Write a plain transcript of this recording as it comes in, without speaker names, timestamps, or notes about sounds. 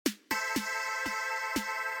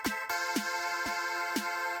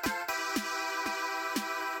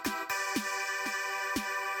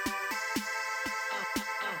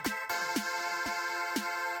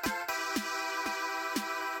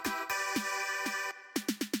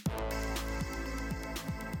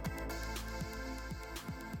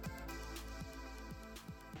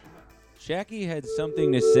Shaggy had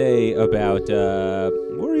something to say about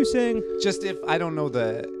what were you saying? Just if I don't know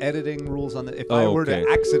the editing rules on if Oh, I were okay. to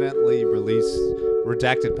accidentally release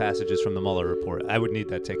redacted passages from the Mueller report, I would need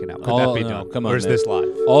that taken out. Could that be done? Come on, or is man. this live?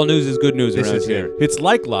 All news is good news This around is here. It's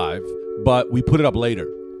like live, but we put it up later.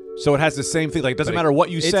 So it has the same thing. Like, it doesn't But matter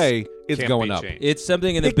what you it's- say, it's Can't going be up. changed. It's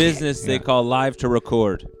something in the It can't- business they yeah. call live to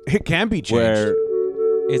record, It can be changed. where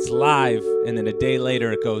it's live and then a day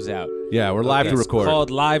later it goes out. Yeah, we're live to It's record.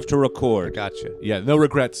 called live to I record. gotcha. Yeah, no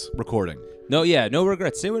regrets recording. No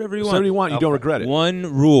regrets. Say whatever you So want. whatever you want, you don't Okay. regret it. One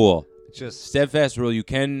rule. Just Steadfast rule. You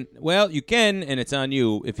can, and it's on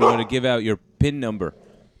you if you want to give out your PIN number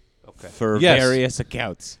okay. for Yes. various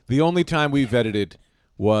accounts. The only time we've edited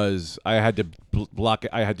was I had to block it.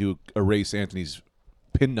 I had to erase Anthony's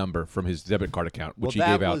PIN number from his debit card account, which Well,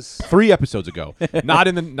 he that gave out was- 3 episodes ago.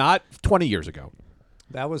 not 20 years ago.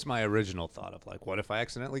 That was my original thought of like, what if I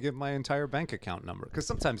accidentally give my entire bank account number? Because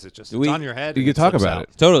sometimes it's We- on your head. you and can it talk slips about out. it.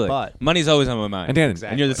 Totally. But Money's always on my mind. And Dan,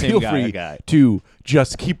 Exactly. And you're the same feel guy. free guy. to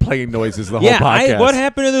just keep playing noises the Yeah, whole podcast. what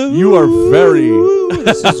happened to the? You are very.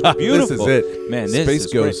 This is beautiful. This is it. Man. This Space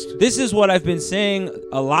is great. Ghost. This is what I've been saying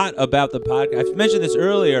a lot about the podcast. I've mentioned this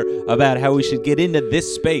earlier about how we should get into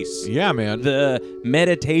this space, Yeah, man. the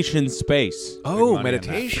meditation space. oh, money in that.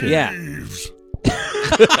 meditation. Yeah.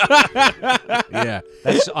 Yeah.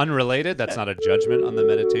 That's unrelated. That's not a judgment on the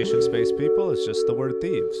meditation space people. It's just the word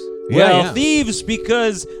thieves. Well, yeah. thieves,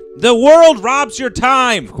 because the world robs your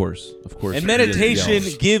time, Of course. and meditation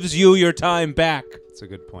gives you your time back. That's a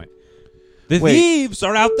good point. The Wait. thieves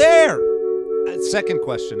are out there. Second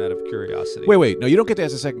question out of curiosity. Wait. No, you don't get to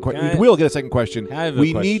ask a second question. I- We will get a second question. I have a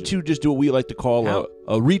We question. need to just do what we like to call How-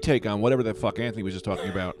 a retake on whatever the fuck Anthony was just talking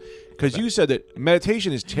about. Because you said that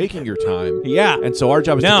meditation is taking your time. Yeah. And so our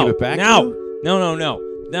job is to give it back to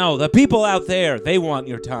you? No. The people out there, they want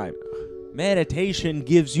your time. Meditation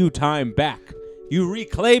gives you time back. You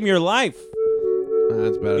reclaim your life.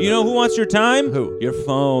 That's better. You know who wants your time? Who? Your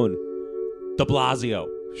phone. De Blasio.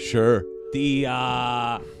 Sure. The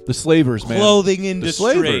The slavers, man. clothing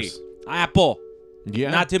industry. slavers. Apple. Yeah.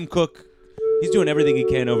 Not Tim Cook. He's doing everything he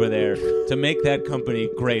can over there to make that company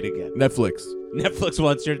great again. Netflix. Netflix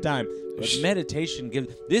wants your time. But meditation gives.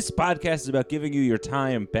 This podcast is about giving you your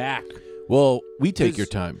time back. Well, we take 'Cause- your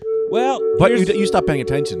time. Well, But here's- you stop paying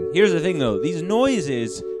attention. Here's the thing, though. These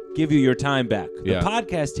noises give you your time back. The Yeah.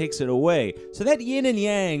 podcast takes it away. So that yin and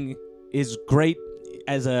yang is great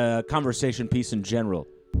as a conversation piece in general.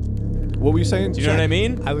 What were you saying? Do you know what I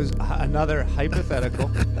mean? I was another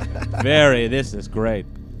hypothetical. This is great.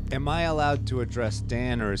 Am I allowed to address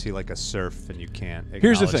Dan, or is he like a serf and you can't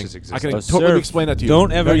Here's the acknowledge thing. his I existence? can A totally serf. explain that to you.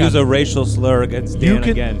 Don't ever Hang use on. a racial slur against Dan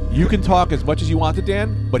again. You can talk as much as you want to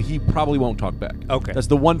Dan, but he probably won't talk back. Okay. That's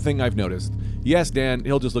the one thing I've noticed. Yes, Dan,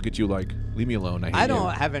 he'll just look at you like, leave me alone. I hate I you."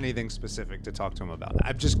 don't have anything specific to talk to him about.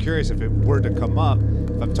 I'm just curious if it were to come up,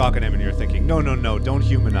 if I'm talking to him and you're thinking, no, don't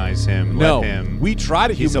humanize him. No, let him. we try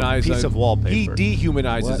to He's humanize a piece him. of wallpaper. He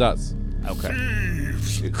dehumanizes What? us. Okay.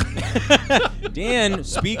 Dan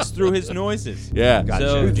speaks through his noises. Yeah. Gotcha.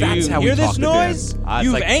 So Dude, do that's you how we hear talk this to Dan. noise? It's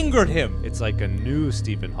You've like- angered him. It's like a new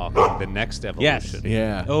Stephen Hawking, the next Yes. evolution.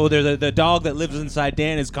 Yeah. Oh, the dog that lives inside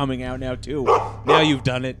Dan is coming out now too. Now you've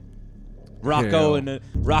done it. Rocco Yeah.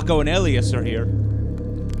 and Elias are here.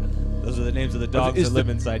 Those are the names of the dogs is that live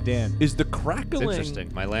inside Dan. Is the It's crackling interesting.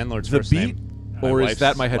 My landlord's the first beat, name. my or is wife's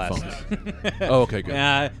that my last headphones? name. Oh, okay,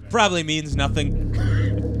 good. Probably means nothing.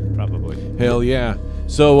 Probably. Hell yeah.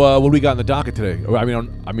 So what do we got in the docket today?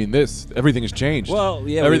 I mean, this everything has changed. Well,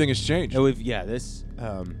 yeah, everything has changed. We've got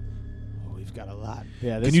a lot.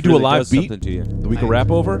 Yeah, this Can you do really a live does beat something to you. that we can rap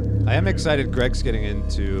over? I am excited. Greg's getting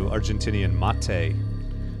into Argentinian mate.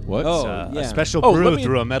 What? Oh, A yeah. special Oh, brew let me-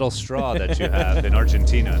 through a metal straw that you have in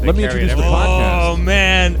Argentina. They Let me carry it introduce the everywhere. podcast. Oh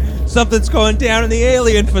man, something's going down in the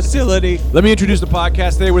alien facility. Let me introduce the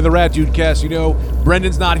podcast today. We're the Rad Dude Cast. You know,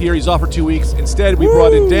 Brendan's not here. He's off for 2 weeks. Instead, we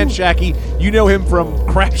brought in Dan Shackey. You know him from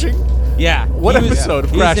Crashing. Yeah. What he was- episode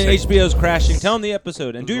of he's Crashing? in HBO's Crashing. Tell him the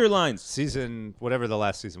episode and do your lines. Season, whatever the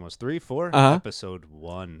last season was, 3, 4? Uh-huh. Episode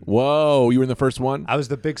 1. Whoa, you were in the first one? I was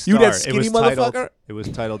the big You star. that skinny it was titled, motherfucker? It was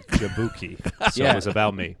titled Jabuki, so Yeah. it was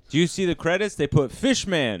about me. Do you see the credits? They put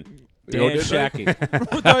Fishman. Oh, Dan did they? Shackey.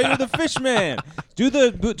 No, you're the Fishman. Do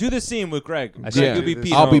the scene with Greg. I Greg, should you'll be do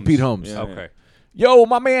Pete this. I'll be Holmes. Pete Holmes. Yeah, Okay. Yo,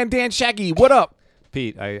 my man Dan Shackey, what up?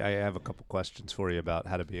 Pete, I have a couple questions for you about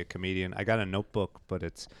how to be a comedian. I got a notebook, but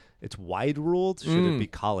it's wide ruled. Should it be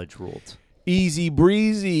college ruled? Easy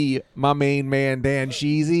breezy, my main man Dan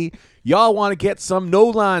Sheezy. Y'all want to get some no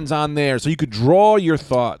lines on there so you could draw your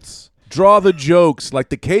thoughts, draw the jokes like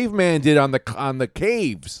the caveman did on the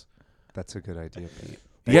caves. That's a good idea, Pete.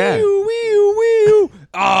 Yeah.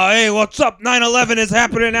 Oh, hey, what's up? 9/11 is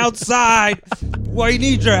happening outside. We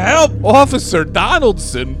need your help. Officer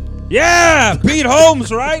Donaldson. Yeah, Pete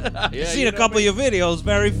Holmes, right? Seen a couple of your videos.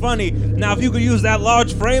 Very funny. Now, if you could use that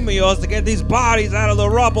large frame of yours to get these bodies out of the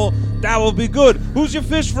rubble, that would be good. Who's your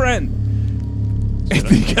fish friend?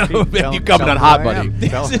 You coming on hot, buddy.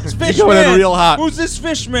 This is fish coming in man. real hot. Who's this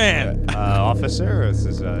fish man? Officer, this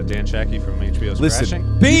is Dan Shackey from HBO's Listen.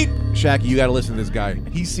 Crashing. Pete. Shacky, you gotta listen to this guy.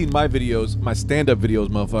 He's seen my videos, my stand-up videos,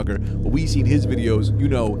 motherfucker. But we seen his videos,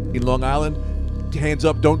 in Long Island. Hands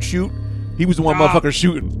up, don't shoot. He was the one motherfucker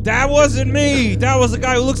shooting. That wasn't me. That was a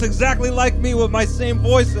guy who looks exactly like me with my same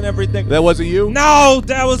voice and everything. That wasn't you? No,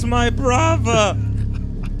 that was my brother.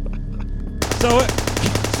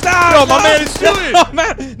 Stop! Yo, my man is shooting. Oh,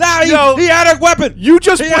 man. Nah, Yo. he had a weapon. You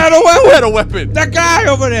just He had a weapon. You had a weapon. That guy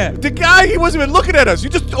over there. The guy, he wasn't even looking at us. You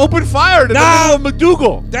just opened fire in the Nah. middle of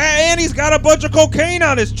McDougal. And he's got a bunch of cocaine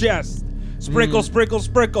on his chest. Sprinkle, sprinkle,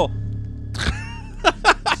 sprinkle.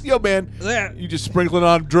 Yo, man, There. you just sprinkling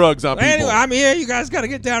on drugs on people. Anyway, I'm here. You guys got to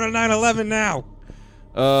get down to 9/11 now.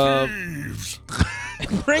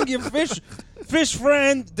 Bring your fish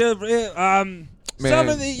friend. Some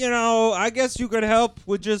of the, I guess you could help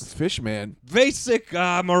with just Fish man. basic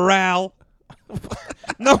morale.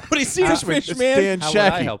 Nobody's seen a Fishman, fish it's man. Dan How would I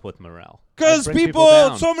Shacky. help with morale? Because I'd bring people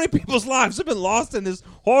down. so many people's lives have been lost in this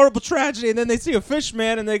horrible tragedy, and then they see a fish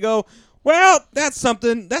man and they go, well, that's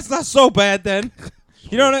something. That's not so bad then.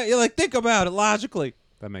 You know what I mean? You're like, think about it logically.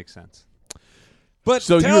 That makes sense. But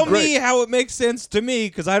So you tell agree. me how it makes sense to me,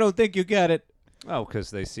 because I don't think you get it. Oh,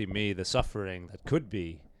 because they see me, the suffering that could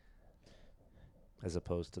be, as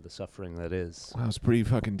opposed to the suffering that is. That was pretty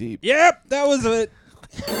fucking deep. Yep, that was it.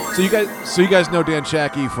 So you guys know Dan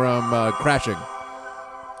Shacky from Crashing.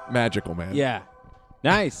 Magical, man. Yeah.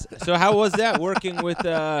 Nice. So how was that working with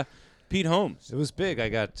Pete Holmes? It was big. I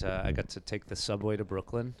got to take the subway to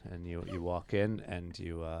Brooklyn, and you walk in, and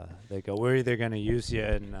they go, we're either going to use you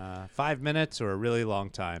in 5 minutes or a really long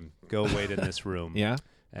time. Go wait in this room. Yeah?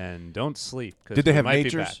 And don't sleep. 'Cause Did they we have might be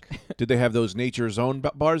Nature's? back. Did they have those Nature Zone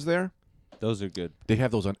bars there? Those are good. They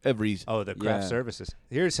have those on every. Oh, the craft Yeah. services.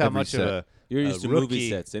 Here's how Every much set. of a You're a used to rookie, movie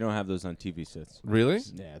sets. They don't have those on TV sets. Really?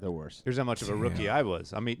 Yeah, they're worse. Here's how much of a rookie I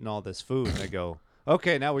was. I'm eating all this food, and they go,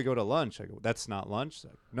 okay, now we go to lunch. I go, that's not lunch?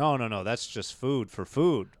 No, that's just food for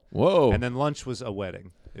food. Whoa. And then lunch was a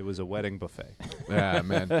wedding. It was a wedding buffet. Yeah,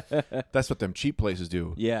 man. That's what them cheap places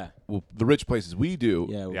do. Yeah. Well, the rich places we do.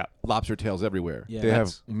 Yeah. Yeah. Lobster tails everywhere. Yeah. They have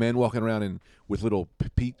That's- men walking around with little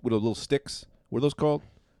with little sticks. What are those called?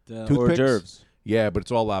 The Toothpicks? hors d'oeuvres. Yeah, but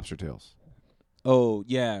it's all lobster tails. Oh,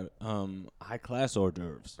 yeah. High class hors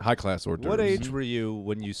d'oeuvres. High class hors d'oeuvres. What age were you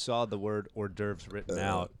when you saw the word hors d'oeuvres written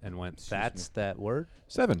out and went, that's that word?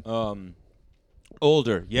 7.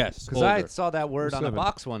 Older, yes. Because I older. saw that word on a 7.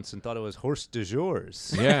 box once and thought it was horse de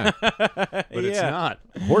jours. Yeah. But it's Yeah. not.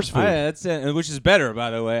 Horse food. That's which is better,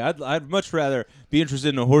 by the way. I'd much rather be interested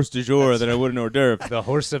in a horse du jour than I would in hors d'oeuvre. The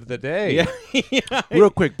horse of the day. Yeah. Real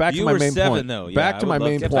quick, back You to my were main 7, point. though. Yeah, back I to would my love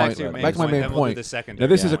main to get point. back to your main Back to my point, main then we'll do point. the secondary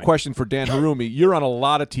Now, this is a point. question for Dan Harumi. You're on a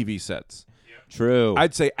lot of TV sets. True.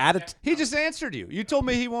 I'd say at a He just answered you. You told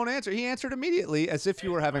me he won't answer. He answered immediately as if you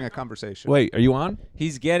were having a conversation. Wait, are you on?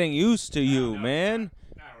 He's getting used to you, man.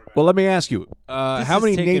 Well, let me ask you: how is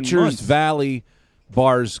many taking Nature's months. Valley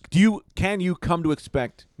bars can you come to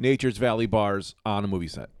expect Nature's Valley bars on a movie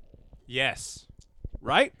set? Yes.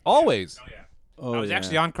 Right? Always. Oh, yeah. Oh, I was yeah.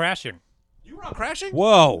 actually on Crashing. You were on Crashing?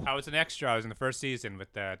 Whoa. I was an extra. I was in the first season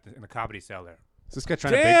with in the Comedy Cellar. Is this guy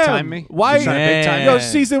trying to Damn. big time me? Why? He's trying to big time Man. Yo, me?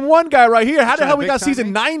 season 1 guy right here. How the trying hell to we got big time season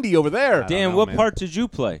me? 90 over there? Dan, know, what man. part did you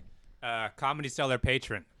play? Comedy Cellar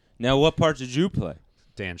patron. Now, what part did you play?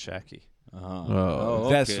 Dan Shacky. Oh,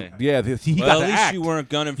 That's okay. yeah. He Well, got at to least act. you weren't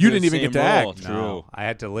gunning for You the didn't even same get to role. act. True. No, I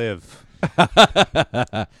had to live.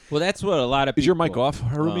 Well, that's what a lot of people... Is your mic off,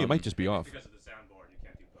 Harumi? It might just be off. Because of the soundboard, you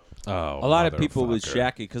can't do both. Oh, A lot of people with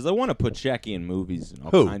motherfucker. Shacky, because they want to put Shacky in movies and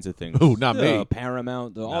all Who? kinds of things. Who? Not me.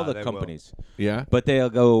 Paramount, all the they companies. Yeah. But they'll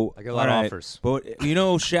go. I get a lot "All of right, offers." But you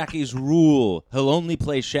know Shacky's rule. He'll only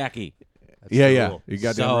play Shacky. That's Yeah, the yeah. rule. You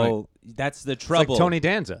got So right. that's the It's like trouble. Tony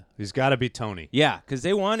Danza. He's got to be Tony. Yeah, because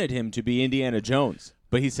they wanted him to be Indiana Jones.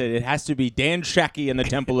 But he said it has to be Dan Shacky in the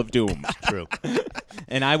Temple of Doom. True.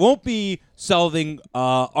 And I won't be solving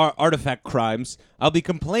artifact crimes. I'll be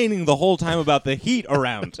complaining the whole time about the heat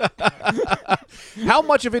around. How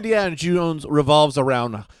much of Indiana Jones revolves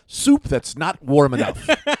around soup that's not warm enough?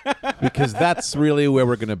 Because that's really where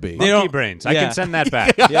we're going to be. They Monkey don't- brains. I yeah. can send that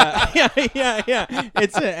back. yeah.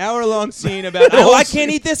 It's an hour-long scene about, oh, I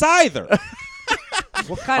can't eat this either.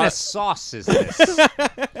 What kind of sauce is this?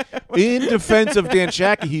 In defense of Dan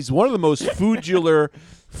Shacky, he's one of the most foodular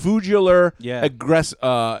foodular, Yeah.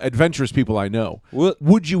 adventurous people I know. Well-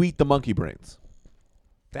 Would you eat the monkey brains?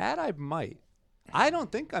 That I might. I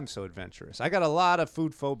don't think I'm so adventurous. I got a lot of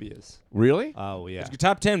food phobias. Really? Oh yeah. Your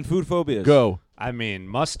top 10 food phobias. Go. I mean,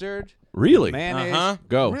 mustard, Really? mayonnaise, Uh-huh.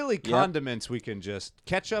 Go. Really, Yep. condiments we can just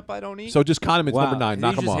ketchup. I don't eat. So just condiments Wow. number 9. You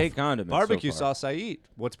Knock them just off. hate condiments barbecue so far. sauce I eat.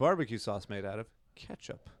 What's barbecue sauce made out of?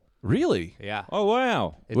 Ketchup. Really? Yeah. Oh,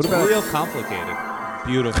 wow. It's What about- real complicated.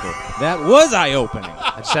 Beautiful. That was eye-opening.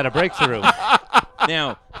 I just had a breakthrough.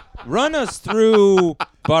 Now, run us through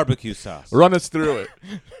barbecue sauce. Run us through it.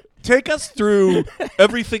 Take us through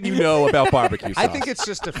everything you know about barbecue sauce. I think it's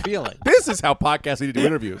just a feeling. this is how podcasts need to do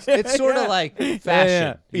interviews. It's sort of like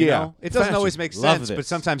fashion. You Yeah. know? It doesn't Fashion. always make Love sense, this. but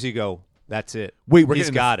sometimes you go, that's it. Wait, we're He's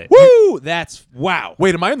getting got it. Woo! That's wow.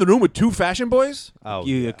 Wait, am I in the room with 2 fashion boys? Oh,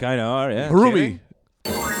 You kind of are, yeah. Harumi.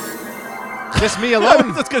 just me I alone.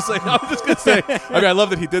 was just gonna say. Okay, I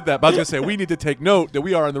love that he did that. But I was gonna say we need to take note that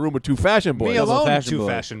we are in the room with 2 fashion boys. Me Double alone, fashion 2 boys.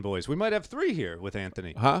 fashion boys. We might have 3 here with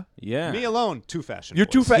Anthony. Huh? Yeah. Me alone, 2 fashion You're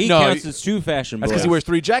boys. 2 fashion. He No, counts as 2 fashion that's boys. because he wears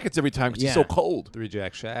 3 jackets every time because he's so Yeah. cold. 3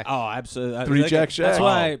 Jack Shack. Oh, absolutely. 3 Jack Shack. That's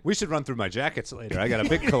why. We should run through my jackets later. I got a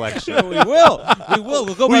big collection. We will. We will.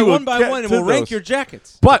 We'll go We by will one by get one, and to we'll rank those. your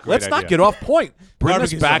jackets. But great let's not idea. get off point. Bring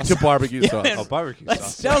Barbecue us back sauce. to barbecue sauce. Oh, barbecue Let's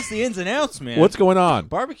sauce. tell us the ins and outs, man. What's going on?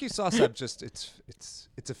 Barbecue sauce, I'm just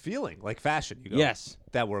it's a feeling like fashion. You go, Yes.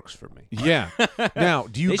 that works for me. Yeah. Now,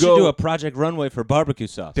 do you They go? should do a Project Runway for barbecue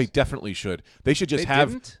sauce. They definitely should. They should just They have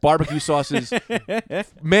didn't? barbecue sauces,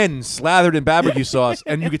 men slathered in barbecue sauce,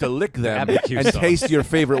 and you get to lick them Barbecue and sauce. taste your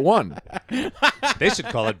favorite one. They should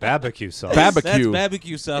call it barbecue sauce. Barbecue. That's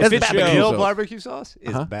barbecue sauce. That's for barbecue sure. Real sauce. barbecue sauce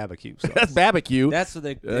is Uh-huh. barbecue sauce. That's barbecue. That's what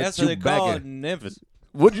they. That's too what they call baggy. it in Memphis.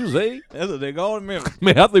 What'd you say? That's what they call it in Memphis.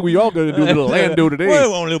 Man, I think we all gonna do a little Lando Well, today. we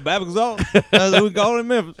want a little barbecue sauce. That's what we call it in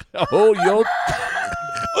Memphis. Oh, yo.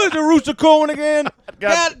 Where's the rooster crowing again?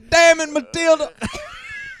 God damn it, Matilda.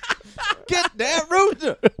 Get that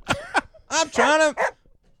rooster. I'm trying to.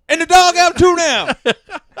 And the dog out too now.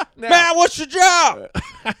 Man, what's your job?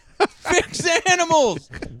 Fix the animals.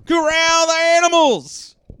 Corral the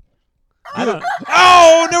animals.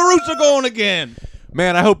 Oh, the rooster going again.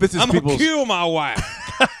 Man, I hope this is I'm going people's. to kill my wife.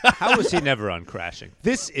 How was he never on Crashing?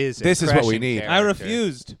 This is This is what we need. I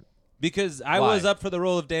refused because I Why? was up for the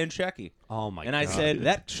role of Dan Shecky. Oh my And god! I said,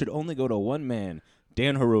 that should only go to one man,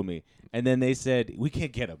 Dan Harumi. And then they said, we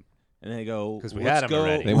can't get him. And they go, because we let's had him go.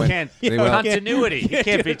 already. They we went- can't they went- continuity. He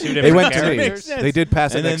can't be 2 different They went to characters. me. Makes sense. They did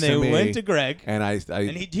pass it And then next they to me. went to Greg. And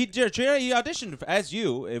And he auditioned as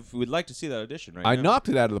you. If we'd like to see that audition right I now. knocked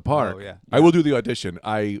it out of the park. Oh, yeah. I will do the audition.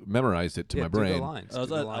 I memorized it to Yeah, my do brain. the lines. I do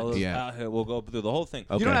the lines. Yeah. We'll go through the whole thing.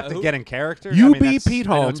 Okay. You don't have to Who- get in character. You I mean, be that's- Pete I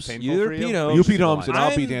know Holmes. it's painful You're for you. Pete Holmes. You Pete Do the Holmes and lines.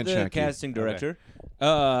 I'll be I'm Dan the Shecky. casting director.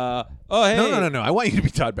 Oh, hey. No. I want you to be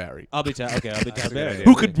Todd Barry. I'll be Todd. Okay, I'll be Todd a good Barry. idea.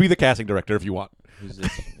 Who could be the casting director if you want?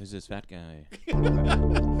 Who's this fat guy?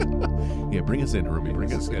 Yeah, bring us in, Ruby. Bring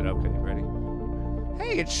This us is in. good. Okay, ready?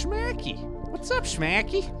 Hey, it's Schmacky. What's up,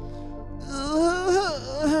 Schmacky?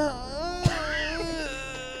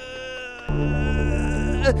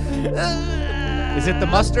 Is it the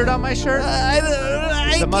mustard on my shirt?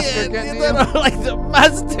 Is the mustard getting to you? like the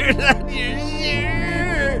mustard on your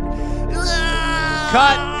shirt.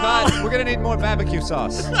 Cut! We're gonna need more barbecue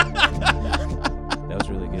sauce. That was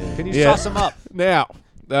really good. Can you Yeah. sauce them up? Now,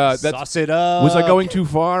 that's. Sauce it up. Was I going too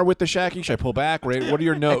far with the Shacky? Should I pull back? Right? What are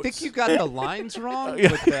your notes? I think you got the lines wrong,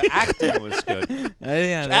 but the acting was good.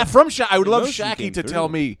 Yeah, From I would love emotion Shacky came to through. tell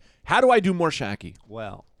me how do I do more Shacky?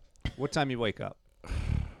 Well, what time you wake up?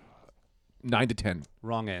 9 to 10.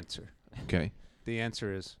 Wrong answer. Okay. The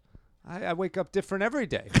answer is, I wake up different every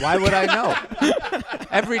day. Why would I know?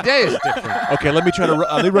 Every day is different. Okay. Let me try to.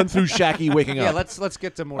 Let me run through Shacky waking Yeah, up. let's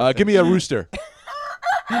get to more. Give me a rooster.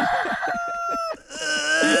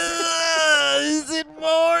 Is it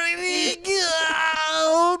morning?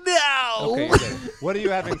 Oh no! Okay, good. What are you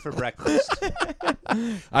having for breakfast?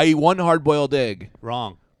 I eat 1 hard-boiled egg.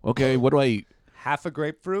 Wrong. Okay. What do I eat? Half a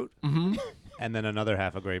grapefruit, and then another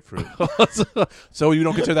half a grapefruit. So you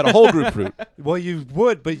don't consider that a whole grapefruit? Well, you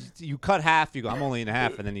would, but you cut half. You go, I'm only in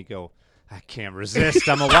half, and then you go, I can't resist.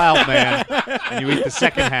 I'm a wild man, and you eat the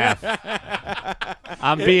second half.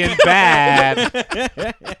 I'm being bad.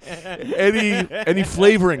 Any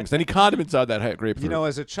flavorings? Any condiments on that grapefruit? You know,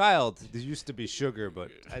 as a child, there used to be sugar, but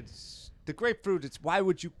the grapefruit. It's why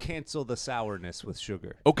would you cancel the sourness with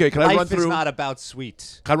sugar? Okay. Can I Life run through? is not about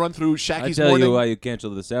sweet. Can I run through I Shacky's tell morning? you why you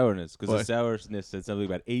cancel the sourness, because the What? sourness said something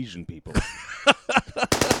about Asian people.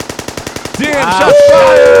 Damn, shots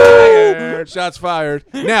fired! Shots fired.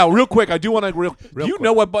 Now, real quick, I do want to. Do you quick.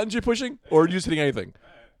 know what buttons you're pushing, or are you just hitting anything?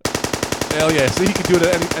 Hell yeah! So he can do it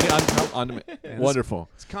at any on this- Wonderful.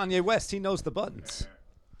 It's Kanye West. He knows the buttons.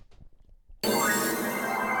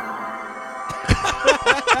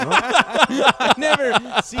 I've never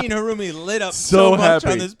seen Harumi lit up So so much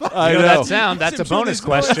happy. on this podcast. I You know know. that sound? That's a Listen to bonus his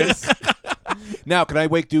question. voice. Now, can I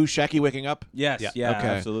do Shaggy waking up? Yes, yeah, Okay.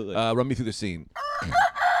 absolutely. Run me through the scene.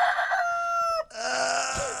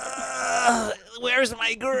 Where's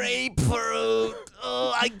my grapefruit?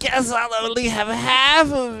 Oh, I guess I'll only have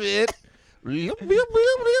half of it.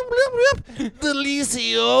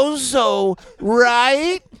 Delicioso,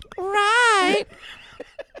 right? Right.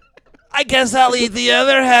 I guess I'll eat the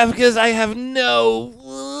other half because I have no.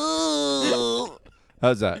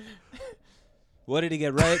 How's that? What did he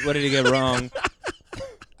get right? What did he get wrong?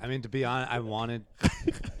 I mean, to be honest, I wanted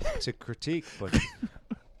to critique, but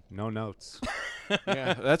no notes.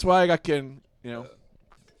 Yeah, that's why I got Ken.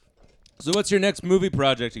 So what's your next movie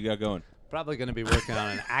project you got going? Probably going to be working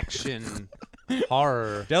on an action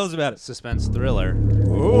horror Tell us about it. suspense thriller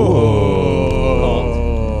Whoa!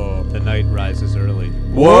 called The Night Rises Early.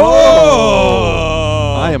 Whoa!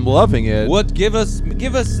 I am loving it. What? Give us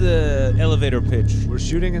the elevator pitch. We're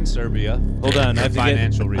shooting in Serbia. Hold on, I have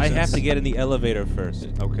financial to get, reasons. I have to get in the elevator first.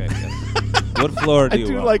 Okay. Yes. What floor do I you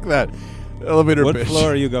do want? like that. Elevator What bitch.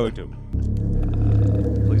 floor are you going to?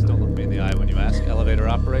 Please don't look me in the eye when you ask. Elevator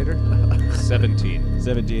operator. 17.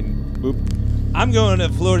 17. Boop. I'm going to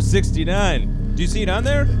floor 69. Do you see it on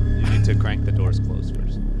there? You need to crank the doors closed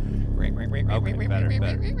first. Okay, better.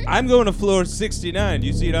 I'm going to floor 69. Do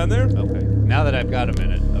you see it on there? Okay. Now that I've got a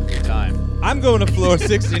minute of your time, I'm going to floor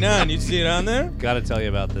 69. You see it on there? got to tell you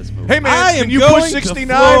about this movie. Hey man, I am can you going push to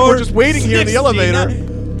 69? floor We're just waiting here in the 69.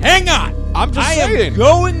 elevator. Hang on. I'm just I saying. am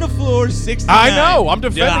going to floor 69. I know, I'm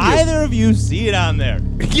defending Did you. either of you see it on there?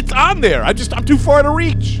 It's on there. I'm too far to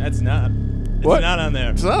reach. That's not. It's What? not on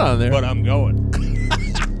there. It's not on there. But I'm going.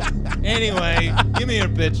 Anyway, give me your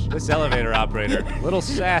pitch. This elevator operator, little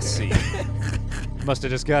sassy. Must have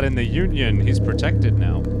just got in the union. He's protected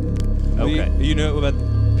now. Okay. You know about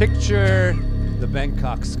Picture the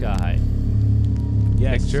Bangkok sky.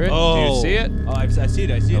 yes. Picture it. Oh. Do you see it? Oh, I see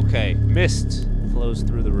it. I see it. Okay. Mist flows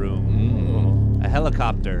through the room. A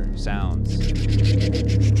helicopter sounds.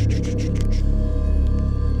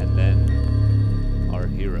 And then our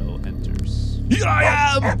hero enters. Here I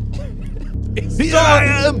am. Here I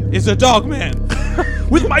am. It's a dog man.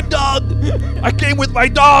 With my dog. I came with my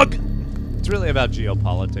dog. It's really about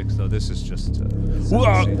geopolitics, though. This is just.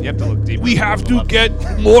 Well, you have to look deeper. We have to get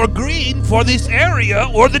more green for this area,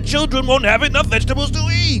 or the children won't have enough vegetables to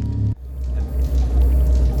eat.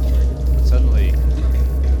 Suddenly,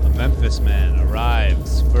 a Memphis man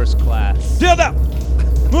arrives, first class. Till that.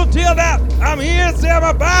 Well, till that. I'm here to sell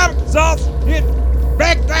my barbecue sauce in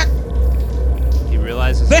Baghdad. He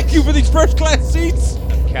realizes Thank you for these first class seats.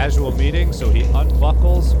 a casual meeting, so he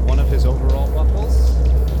unbuckles one of his overall buckles.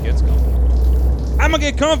 Gets comfortable. I'm gonna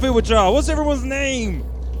get comfy with y'all. What's everyone's name?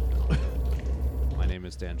 My name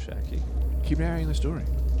is Dan Shackey. Keep narrating the story.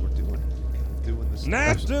 We're doing this.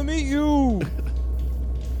 Nice to meet you.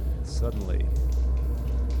 Suddenly,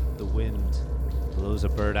 the wind blows a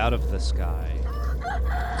bird out of the sky.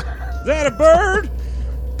 Is that a bird?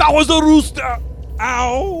 That was a rooster.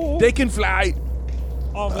 Ow. They can fly.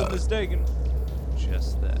 Awful mistaken.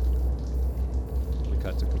 Just then, we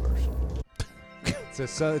cut to commercial. It's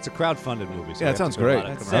a crowdfunded movie. So Yeah, we that have sounds to do a great.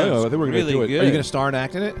 lot of That commercials. sounds I think we're gonna really do it. Are good. you gonna star and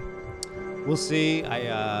act in it? We'll see.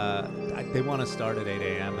 They want to start at 8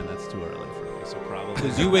 a.m. and that's too early for me. So probably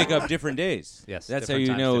Because you wake up different days. Yes, That's how different you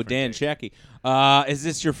times, know different Dan days. Shackey. Is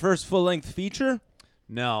this your first full-length feature?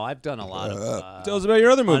 No, I've done a lot of Tell us about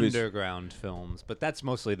your other movies. underground films, but that's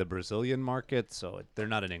mostly the Brazilian market, so they're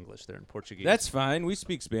not in English; they're in Portuguese. That's fine. We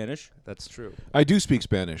speak Spanish. That's true. I do speak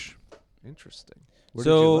Spanish. Interesting. Where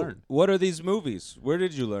so, did you learn? what are these movies? Where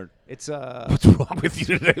did you learn? It's What's wrong with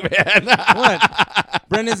you today, man? What?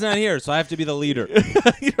 Brendan's not here, so I have to be the leader.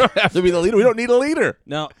 You don't have to be the leader. We don't need a leader.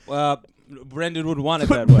 No, Brendan would want it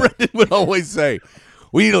that way. Brendan would always say,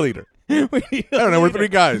 "We need a leader." I don't know. We're three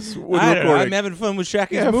guys. We're I don't know, recording. I'm having fun with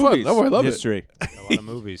Shacky's Yeah, have fun. movies. Oh, I love it. history. a lot of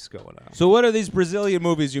movies going on. So what are these Brazilian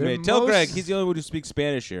movies you They're made? Tell most- Greg. He's the only one who speaks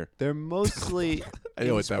Spanish here. They're mostly I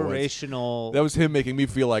know what that was. inspirational. That was him making me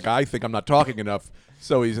feel like I think I'm not talking enough,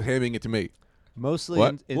 so he's handing it to me. Mostly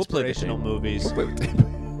What? We'll play the inspirational tape. movies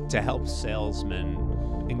to help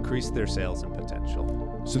salesmen increase their sales and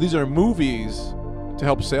potential. So these are movies to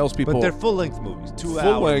help salespeople. But they're full-length movies, 2 Full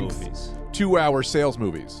hour length. movies. 2-hour sales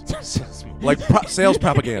movies, Sales movies. like sales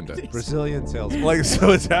propaganda. Brazilian sales movies. Like,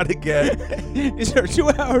 so it's how to get. These are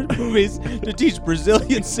 2-hour movies to teach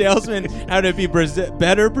Brazilian salesmen how to be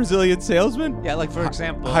better Brazilian salesmen? Yeah, like for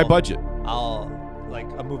example, high budget. like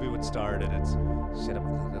a movie would start and it's.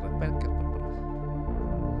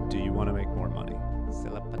 Do you want to make more money?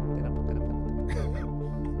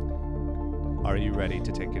 Are you ready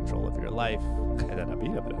to take control of your life?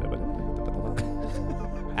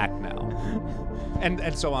 Act now.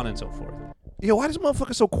 And so on and so forth. Yo, why is this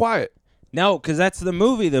motherfucker so quiet? No, because that's the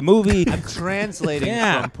movie. The movie. I'm translating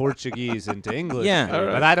Yeah. from Portuguese into English. Yeah. here,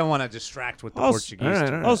 but I don't want to distract with the Also-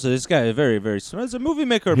 Portuguese. Also, this guy is very, very smart. He's a movie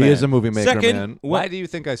maker, He man. is a movie maker, Second, man. Why do you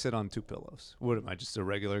think I sit on 2 pillows? What am I, just a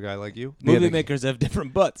regular guy like you? movie Yeah, makers have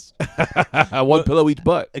different butts One pillow each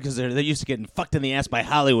butt. because they're used to getting fucked in the ass by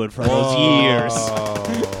Hollywood for all those years.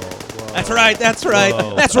 That's right. That's right.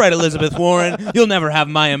 Whoa. That's right, Elizabeth Warren. You'll never have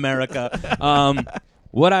my America.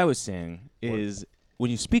 What I was saying is, when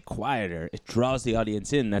you speak quieter, it draws the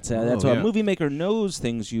audience in. That's why yeah. a movie maker knows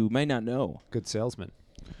things you might not know. Good salesman.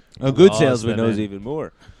 A good Draws salesman them knows in. even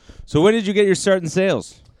more. So when did you get your start in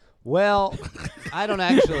sales? Well, I don't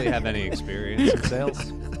actually have any experience in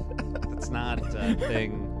sales. That's not a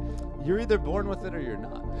thing. You're either born with it or you're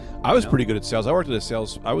not. I was You know? pretty good at sales. I worked at a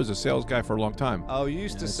sales. I was a sales guy for a long time. Oh, you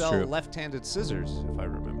used to that's sell true. left-handed scissors, if I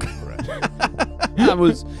remember correctly.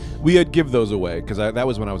 We had give those away because that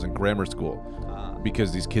was when I was in grammar school. Ah.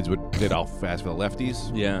 Because these kids they'd all fast for the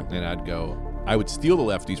lefties. Yeah. And I would steal the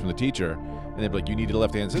lefties from the teacher, and they'd be like, "You needed a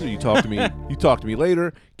left-hand scissor. You talk to me. You talk to me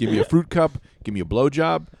later. Give me a fruit cup. Give me a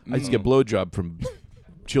blowjob." I used to get blowjob from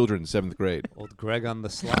children in 7th grade. Old Greg on the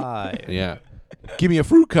slide. Yeah. Give me a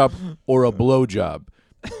fruit cup or a blowjob.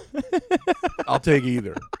 I'll take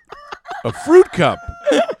either. A fruit cup,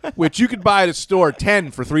 which you could buy at a store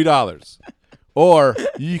 10 for $3. Or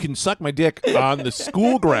you can suck my dick on the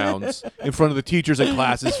school grounds in front of the teachers and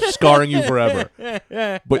classes, scarring you forever.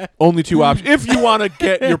 But only 2 options. If you want to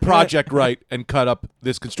get your project right and cut up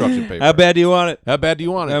this construction paper. How bad do you want it? How bad do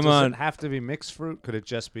you want it? Come Does on. it have to be mixed fruit? Could it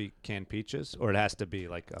just be canned peaches? Or it has to be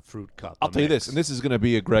like a fruit cup? I'll tell you this, and this is going to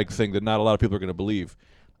be a Greg thing that not a lot of people are going to believe.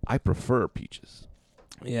 I prefer peaches.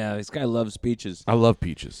 Yeah, this guy loves peaches. I love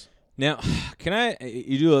peaches. Now, can I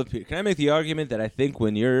make the argument that I think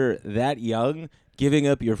when you're that young, giving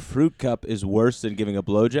up your fruit cup is worse than giving a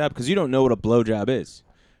blowjob because you don't know what a blowjob is.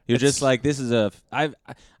 You're just like, this is I've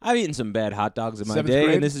eaten some bad hot dogs in my 7th day,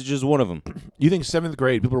 grade? and this is just one of them. You think 7th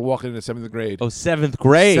grade? People are walking into 7th grade. Oh, 7th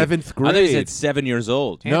grade. 7th I thought you grade. said 7 years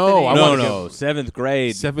old. No, I no, wanna no. 7th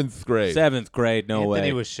grade. 7th grade. 7th grade. No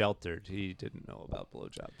Anthony way. was sheltered. He didn't know about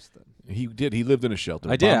blowjobs then. He did. He lived in a shelter.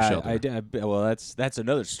 I a did. bomb shelter. I did. Well, that's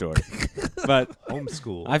another story. But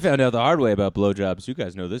Homeschool. I found out the hard way about blowjobs. You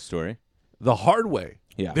guys know this story. The hard way.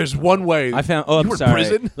 Yeah. There's one way. I found. Oh, you I'm were sorry. in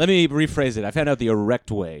prison? Let me rephrase it. I found out the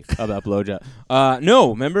erect way about blowjob. No,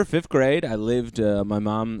 remember 5th grade? I lived. My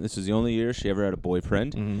mom. This was the only year she ever had a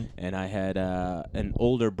boyfriend, and I had an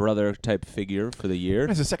older brother type figure for the year.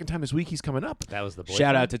 That's the second time this week he's coming up. That was the boyfriend.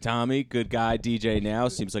 Shout out to Tommy, good guy, DJ now.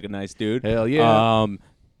 Seems like a nice dude. Hell yeah.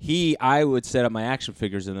 I would set up my action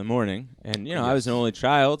figures in the morning, and I was an only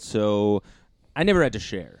child, so I never had to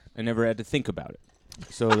share. I never had to think about it.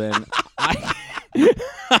 So then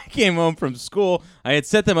I came home from school. I had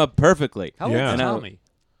set them up perfectly. How old Yeah. is And I- Tommy?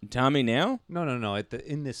 Tommy now? No.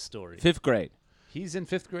 In this story. 5th grade. He's in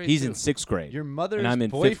 5th grade. He's too. in 6th grade. Your mother's and I'm in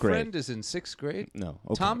 5th boyfriend grade. is in 6th grade. No.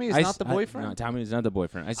 Okay. Tommy is I not s- the I- boyfriend? no, Tommy is not the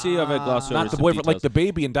boyfriend. I see I've glossed over Not the some boyfriend. Like details. the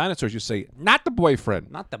baby in Dinosaurs, you say, not the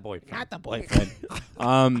boyfriend. Not the boyfriend. Not the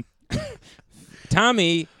boyfriend.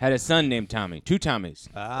 Tommy had a son named Tommy. 2 Tommies.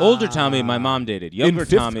 Older Tommy, my mom dated. Younger in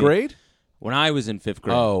 5th Tommy. grade? When I was in 5th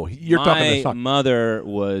grade. Oh, you're talking to My fuck. mother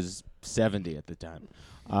was 70 at the time.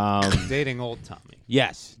 Dating old Tommy.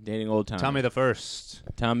 Yes, dating old Tommy. Tommy the first.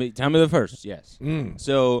 Tommy the first. Yes.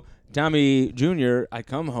 So Tommy Jr. I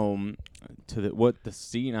come home to the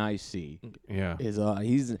scene I see Yeah. is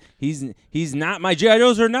he's not my GI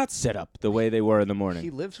Joes are not set up the way they were in the morning. He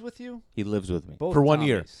lives with you? He lives with me. Both For 1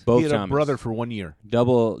 year. Tommies. Both he had a Tommies. brother for 1 year.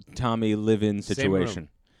 Double Tommy live-in Same situation.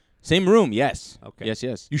 Same room, yes. Okay.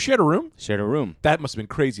 Yes. You shared a room? Shared a room. That must have been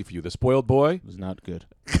crazy for you. The spoiled boy. It was not good.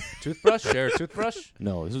 Toothbrush? Share a toothbrush?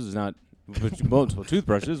 No, this was not multiple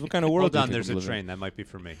toothbrushes. What kind of world Hold do you on, think there's we a live in? train. That might be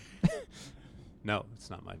for me. No,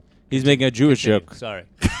 it's not mine. He's making a Jewish joke. Sorry.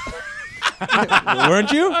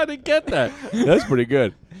 Weren't you? I didn't get that. That's pretty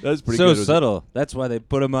good. That's pretty So good. subtle. That's why they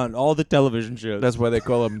put him on all the television shows. That's why they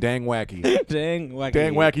call him Dang Wacky. dang wacky.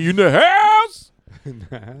 Dang Wacky, you in the house?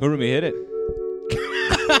 Hurumi hit it.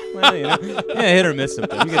 Well, hit or miss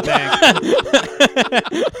something. You can dang.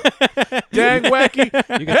 Dang Wacky.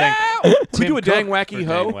 You can thank Can we Tim do a Dang Cook Wacky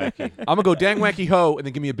for ho? Dang Wacky. I'm going to go Dang Wacky ho and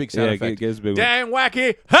then give me a big sound Yeah, effect. give us a big one. Dang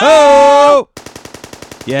Wacky ho! Oh!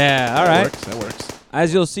 Yeah, all right. That works.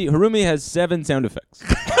 As you'll see, Harumi has 7 sound effects.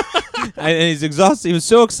 And he's exhausted. He was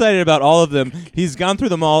so excited about all of them. He's gone through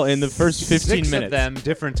them all in the first 15 Six minutes. of them,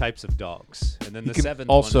 different types of dogs, and then the can seventh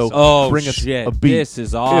also one is Oh, bring us shit. a beat. This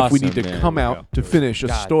is awesome, If we need to man. come Here we out go. to finish a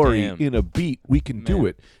God story damn. in a beat, we can do Man.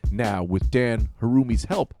 it. Now, with Dan Harumi's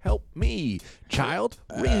help, help me. Child,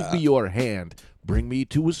 raise me your hand. Bring me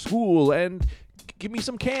to a school and give me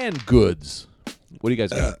some canned goods. What do you guys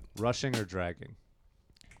got? rushing or dragging.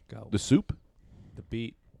 Go. The soup? The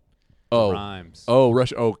beat. Oh. Rhymes. Oh,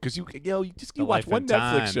 Rush. Oh, because you The watch life one and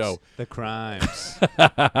Netflix times, show. The crimes.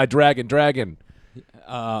 Dragon.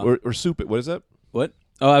 Uh, Or soup it. What is that? what?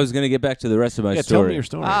 Oh, I was going to get back to the rest of my Yeah, story. tell me your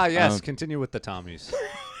story. Ah, yes. Continue with the Tommies.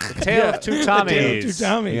 The tale of two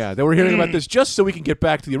Tommies. Yeah, then we're hearing about this just so we can get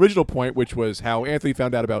back to the original point, which was how Anthony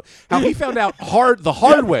found out about how he found out the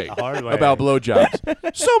hard way hard way. about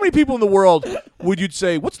blowjobs. So many people in the world you'd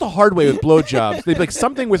say, "What's the hard way with blowjobs?" They'd be like,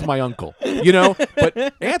 "Something with my uncle," you know.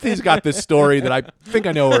 But Anthony's got this story that I think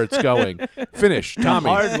I know where it's going. Finish, Tommy.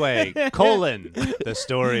 Hard way, the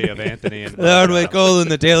story of Anthony and The hard way, colon,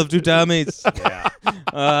 the tale of two Tommies. Yeah.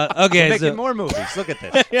 Okay, Making so more movies. Look at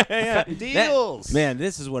this. Cutting deals. man,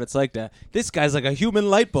 this is what it's like to. This guy's like a human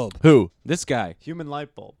light bulb. Who? This guy. Human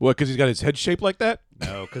light bulb. What? Because he's got his head shaped like that.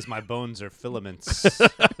 No, because my bones are filaments.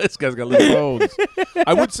 This guy's got little bones.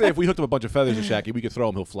 I would say if we hooked up a bunch of feathers to Shaggy, we could throw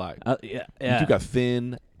him. He'll fly. Yeah, You got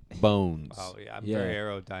thin bones. Oh yeah, I'm Yeah. very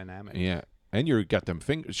aerodynamic. Yeah, and you got them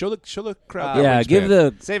fingers. Show the crowd. Yeah, that yeah. Give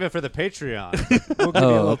wingspan. the. Save it for the Patreon. We'll give you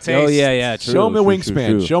a little taste. Oh yeah. True, Show him the true, wingspan.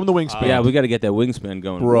 true, true. Show him the wingspan. Yeah, we got to get that wingspan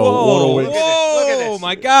going, Bro, Whoa, what a wing- Look at this. Oh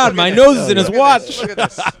my God, my nose is in his watch. Look at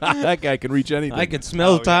this. that guy can reach anything. I could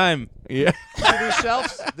smell Oh, yeah. time. Yeah. See these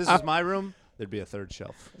shelves? This is my room. There'd be a third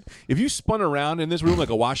shelf. If you spun around in this room like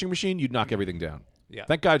a washing machine, you'd knock everything down. Yeah.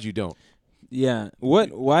 Thank God you don't. Yeah.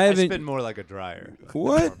 What? Why I haven't? spin more like a dryer.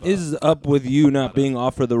 What is up with you not being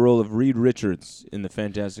offered the role of Reed Richards in the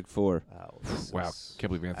Fantastic Four? Wow.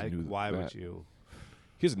 Can't believe Anthony knew Why that. would you?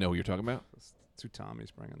 He doesn't know who you're talking about. Two Tommies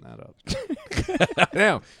bringing that up.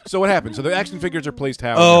 Now, so what happened? So the action figures are placed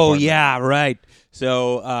how? in your Oh apartment? yeah, right.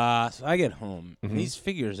 So so I get home. And these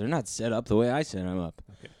figures are not set up the way I set them up.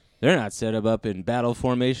 Okay. They're not set up in battle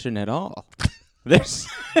formation at all. There's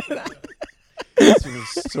This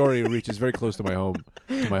story reaches very close to my home,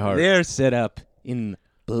 to my heart. they're set up in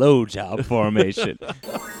blowjob formation.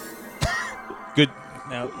 Good.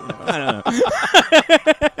 No, I don't know.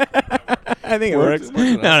 I think it works.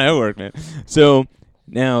 No, it worked, man. So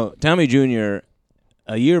now Tommy Jr.,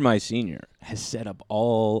 a year my senior, has set up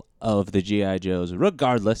all of the G.I. Joes,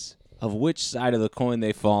 regardless of which side of the coin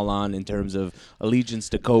they fall on in terms of allegiance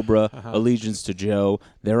to Cobra, allegiance to Joe.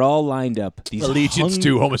 They're all lined up. These Allegiance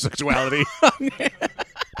to homosexuality.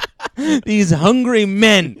 these hungry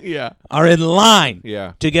men Yeah. are in line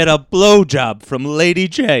Yeah. to get a blowjob from Lady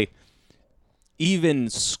J. Even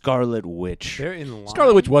Scarlet Witch. They're in line.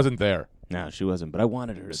 Scarlet Witch wasn't there. No, she wasn't, but I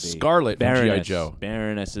wanted her to be. Scarlet from G.I. Baroness. Joe.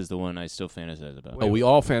 Baroness is the one I still fantasize about. Oh, we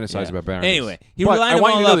all fantasize Yeah. about Baroness. Anyway, he But lined I them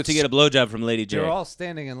want you all to know up that to get a blowjob from Lady J. They're all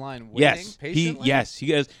standing in line waiting Yes, patiently. he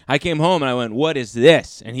goes. I came home and I went, "What is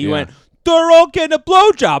this?" And he Yeah. went, "They're all getting a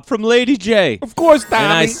blowjob from Lady J." Of course, Tommy.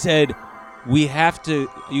 And I said, "You have to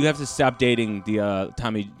stop dating the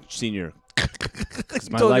Tommy Senior. 'Cause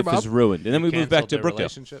my told your life mom? is ruined." And then we moved back Canceled to their Brookdale.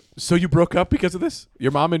 relationship. So you broke up because of this?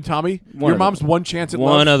 Your mom and Tommy? One Your of mom's them. one chance at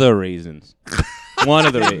One love? of the reasons. One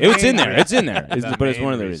of the reasons. It's in there. It's in there. The But it's main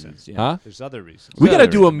one of the reason. reasons. Yeah. Huh? There's other reasons. We got to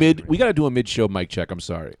Other do a reasons. mid-show mic check. I'm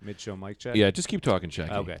sorry. Mid-show mic check. Yeah, just keep talking,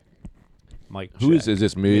 Shaggy. Okay. Mic Who check. is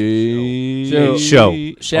this? Me? So- Show.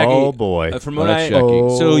 Shaggy, Oh boy. From Oh, what that's I,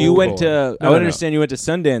 Shaggy. so you went boy. to. No, I no, understand you went to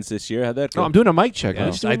Sundance this year. How'd that go? No, I'm doing a mic check. I'm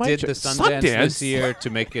Yes, just doing I a mic did check. the Sundance this year to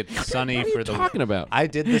make it sunny What are for you the. talking about? I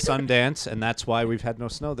did the Sundance, and that's why we've had no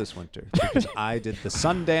snow this winter. Because I did the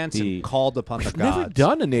Sundance The- and called upon the I've gods. never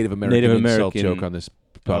done a Native American, Native insult American- joke on this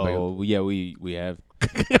podcast. Oh yeah, we have.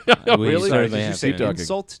 Oh, We really? certainly Sorry, did you have, say Keep talking.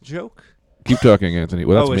 insult joke? Keep talking, Anthony.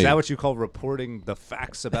 Well, that's Oh, me. is that what you call reporting the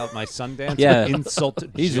facts about my Sundance? Yeah. Insult.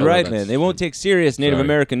 He's joke? right, that's man. They won't take serious Native Sorry.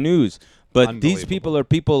 American news, but these Unbelievable. people are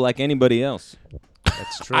people like anybody else.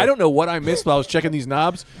 That's true. I don't know what I missed while I was checking these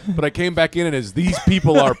knobs, but I came back in and as these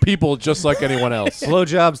people are people just like anyone else.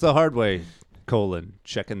 Blowjobs the hard way.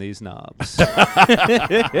 Checking these knobs.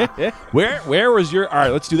 Where was your? All right,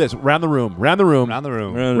 let's do this. Round the room. Round the room. Around the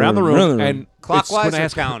room. Round the room. And Clockwise it's when I or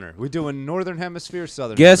ask- counter? We doing northern hemisphere,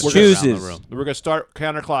 southern Guest hemisphere? Around the chooses. room. We're gonna start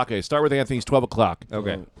counterclockwise. Start with Anthony's 12 o'clock.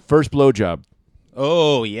 Okay. First blowjob.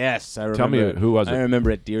 Oh yes, I remember. Tell me it. who was it? I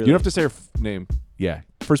remember it dearly. You don't have to say her name. Yeah.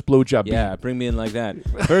 First blowjob. Yeah, bring me in like that.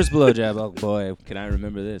 First blowjob. Oh boy, can I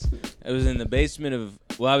remember this? It was in the basement of.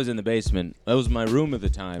 Well, I was in the basement. That was my room at the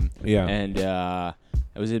time. Yeah. And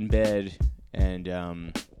I was in bed,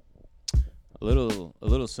 and a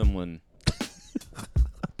little someone.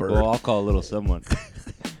 Well, I'll call a little someone.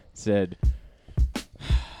 Said,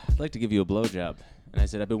 "I'd like to give you a blowjob," and I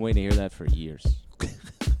said, "I've been waiting to hear that for years."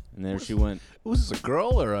 And there she went. Was this a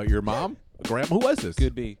girl or your mom? Grandma? Who was this?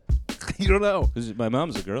 Could be. You don't know. My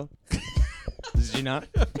mom's a girl. Is she not?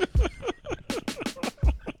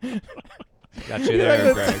 Got you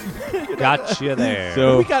there, Greg. Got you there.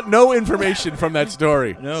 So We got no information from that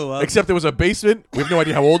story. No, except there was a basement. We have no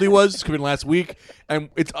idea how old he was. Could have been last week. And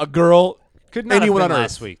it's a girl. Could not anyone have been on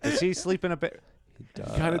last Earth. week. Does he sleep in a bed?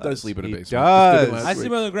 He kind of does sleep in a He basement. does. It's been last I week.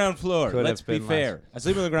 sleep on the ground floor. Could Let's have be been fair. I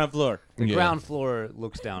sleep on the ground floor. The Yeah. ground floor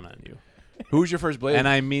looks down on you. Who was your first blade? And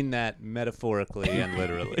I mean that metaphorically and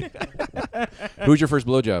literally. Who was your first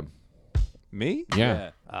blowjob? Me?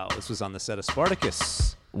 Yeah. Oh, this was on the set of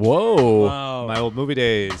Spartacus. Whoa. Wow. My old movie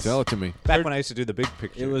days. Tell it to me. Back when I used to do the big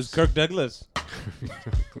pictures. It was Kirk Douglas.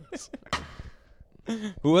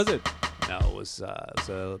 Who was it? No, it was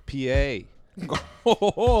a PA.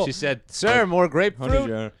 Oh, She said, "Sir, more grapefruit. honey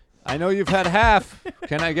jar. I know you've had half.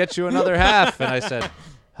 Can I get you another half?" And I said,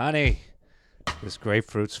 "Honey, this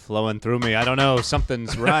grapefruit's flowing through me. I don't know.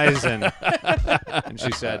 Something's rising." And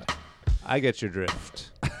she said, "I get your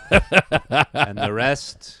drift." And the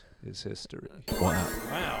rest is history. Wow.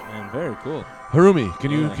 Wow, man, very cool. Harumi,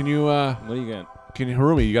 can Yeah. you What do you got?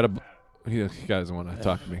 Harumi, you got to he doesn't want to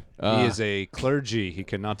talk to me. He is a clergy. He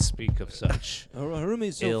cannot speak of such.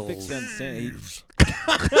 Harumi's so Ills. fixed on saying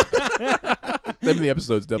them in the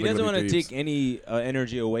episodes he definitely doesn't want to gonna be take any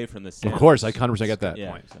energy away from the Of sandwich. course, I 100% get that.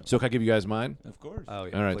 Yeah, So can I give you guys mine? of course. Oh,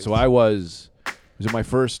 yeah. All right. please. So it was at my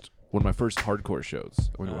first one of my first hardcore shows.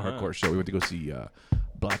 I went to a Uh-huh. hardcore show. We went to go see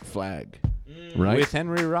Black Flag, right? With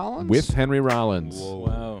Henry Rollins? With Henry Rollins. Whoa.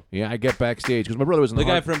 Wow. Yeah, I get backstage because my brother was in The the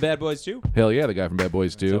guy hard- from Bad Boys 2? Hell yeah, the guy from Bad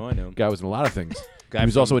Boys too. how I know him. Guy was in a lot of things. Guy he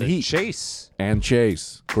was from also in the Heat Chase. and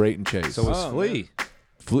Chase. Great in Chase. So was Oh, Flea.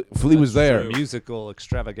 Flea was there. Musical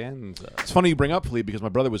extravaganza. It's funny you bring up Flea because my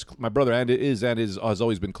brother has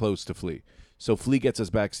always been close to Flea. So Flea gets us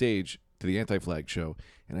backstage to the Anti-Flag show,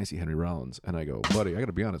 and I see Henry Rollins, and I go, buddy, I got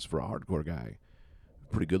to be honest, for a hardcore guy,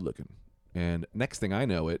 pretty good looking. And next thing I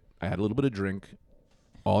know it, I had a little bit of drink.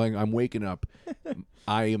 I'm waking up.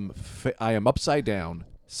 I am upside down,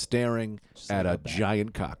 staring at a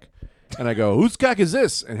giant cock. And I go, whose cock is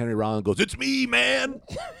this? And Henry Rollins goes, it's me, man.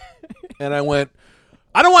 And I went,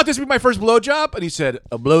 I don't want this to be my first blowjob. And he said,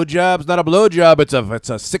 a blowjob's not a blowjob. It's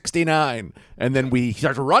a 69. And then he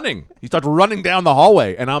starts running. He starts running down the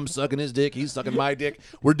hallway. And I'm sucking his dick. He's sucking my dick.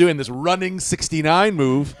 We're doing this running 69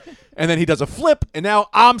 move. And then he does a flip. And now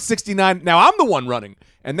I'm 69. Now I'm the one running.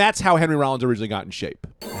 And that's how Henry Rollins originally got in shape.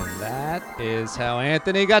 And that is how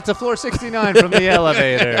Anthony got to floor 69 from the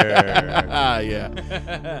elevator.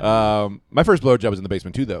 Yeah. My first blowjob was in the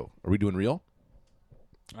basement too, though. Are we doing real?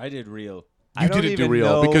 I did real. I You don't didn't do even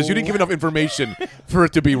real because you know- didn't give enough information for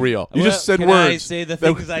it to be real. You just said Can words. I say the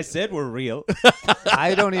that- things I said were real?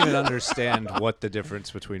 I don't even understand what the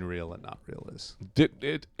difference between real and not real is. Great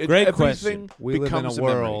Great everything question. We live in becomes a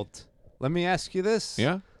memory. world. Let me ask you this.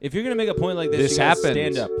 Yeah? If you're going to make a point like this, This you gotta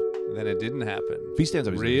happened. stand up. Then it didn't happen. If he stands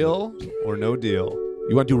up, he's Real or no deal?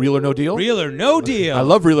 You want to do real or no deal? Real or no deal. I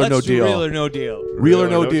love real or Let's no do deal. Real or no deal. Real or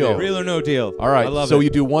no deal. Real or no deal. All right. I love so it. you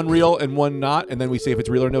do one real and one not, and then we say if it's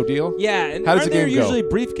real or no deal? Yeah, and How does aren't the there game go? usually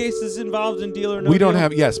briefcases involved in deal or no we don't deal?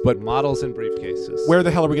 have, yes, but Models and briefcases. where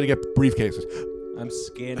the hell are we going to get briefcases? I'm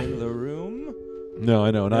scanning the room. No,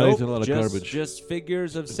 I know. Not Nope, eating a lot of just, garbage. Just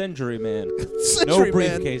figures of Century Man. Century no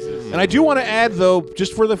Man. briefcases. And I do want to add, though,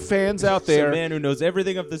 just for the fans out It's there. a man who knows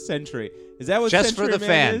everything of the century. Is that what Just Century for the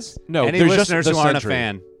Man fans. is? No, Any there's just listeners the who aren't Century. a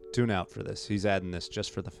fan, tune out for this. He's adding this just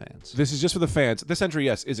for the fans. This is just for the fans. The Sentry,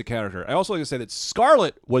 yes, is a character. I also like to say that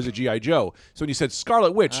Scarlet was a G.I. Joe. So when you said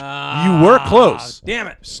Scarlet Witch, you were close. Damn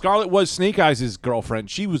it. Scarlet was Snake Eyes' girlfriend.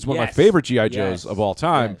 She was one of my Yes. favorite G.I. Joes Yes. of all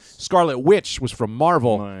time. Yes. Scarlet Witch was from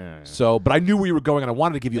Marvel. Oh, yeah. So, but I knew where you were going, and I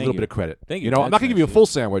wanted to give you a Thank little you. bit of credit. Thank You you. know, I'm not That's going to give you a nice. full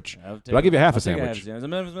sandwich, but I'll give you half a I'll take sandwich.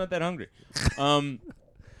 I'm not that hungry.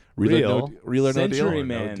 Real or no Century deal? no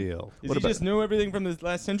Man. deal. Does What he about- just know everything from the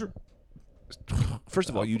last century? First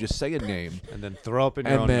of all, you just say a name. And then throw up in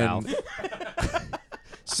your And own then- mouth.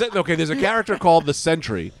 Okay, there's a character called the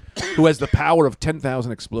Sentry who has the power of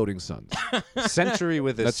 10,000 exploding suns. Century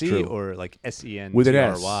with a That's C true. or like SENTRY. With an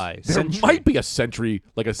S. There Century. might be a Sentry,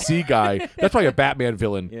 like a C guy. That's probably a Batman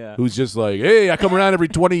villain Yeah. who's just like, hey, I come around every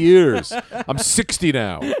 20 years. I'm 60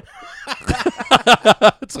 now.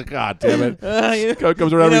 It's like, God damn it.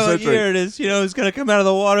 Comes around every century. it is. You know who's going to come out of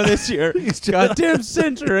the water this year? Goddamn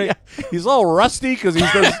Century. He's all rusty because he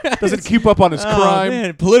doesn't keep up on his Oh, crime.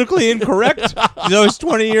 man. Politically incorrect. He's always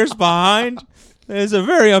 20 years behind. It's a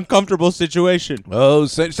very uncomfortable situation. Oh,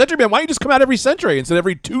 Century Man, why don't you just come out every century instead of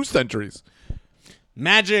every 2 centuries?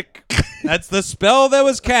 Magic. That's the spell that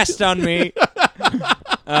was cast on me.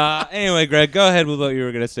 Anyway, Greg, go ahead with what you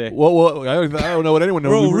were going to say. Well, I don't know what anyone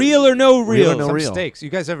knows. Bro, real or no real? or no Some real. stakes. You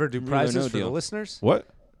guys ever do prizes no for the deal. listeners? What?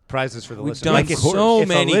 Prizes for the We've listeners. done Like if- so if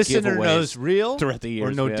many a listener giveaways knows real throughout the years,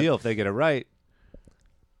 or no man. deal, if they get it right,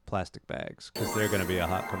 plastic bags, because they're going to be a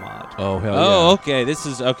hot commodity. Oh, hell Oh, okay. This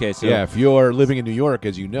is okay. So yeah, if you're living in New York,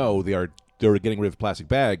 as you know, they're getting rid of plastic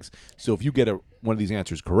bags. So if you get one of these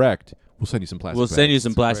answers correct, we'll send you some plastic we'll bags. send you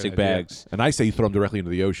some plastic idea. bags. And I say you throw them directly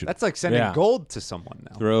into the ocean. That's like sending Yeah. gold to someone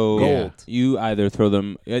now. Throw Gold. You either throw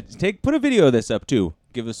them. Put a video of this up too.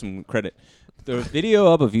 Give us some credit. Throw a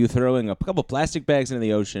video up of you throwing a couple plastic bags into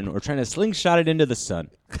the ocean or trying to slingshot it into the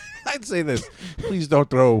sun. I'd say this. Please don't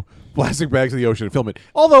throw plastic bags in the ocean and film it.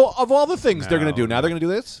 Although, of all the things they're going to do, now they're going to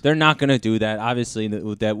do this? They're not going to do that. Obviously,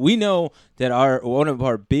 that we know that one of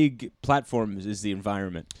our big platforms is the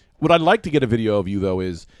environment. What I'd like to get a video of you, though,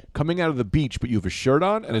 is coming out of the beach, but you have a shirt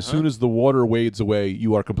on, and as soon as the water wades away,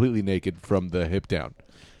 you are completely naked from the hip down.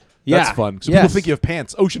 That's Yeah. fun. So Yes. people think you have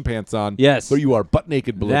pants, ocean pants on. Yes. But you are butt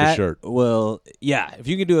naked below the shirt. Well, yeah. If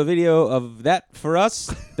you can do a video of that for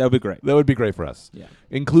us, that would be great. That would be great for us. Yeah.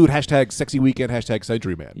 Include hashtag sexy weekend, hashtag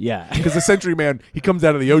Century Man. Yeah. Because the Century Man, he comes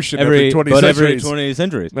out of the ocean every 20 every centuries. 20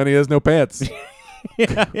 centuries. And he has no pants.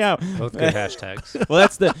 yeah. Both good hashtags. Well,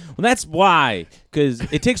 that's why, because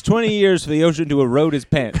it takes 20 years for the ocean to erode his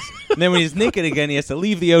pants, and then when he's naked again, he has to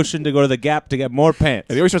leave the ocean to go to the Gap to get more pants.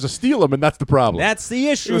 And he always tries to steal them, and that's the problem. That's the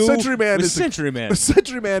issue. The Century Man with is Century Man. The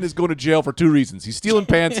Century Man is going to jail for 2 reasons. He's stealing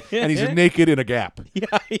pants, and he's naked in a Gap.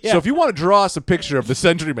 Yeah. So if you want to draw us a picture of the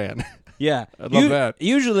Century Man, Yeah, I'd love that.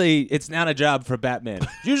 Usually, it's not a job for Batman.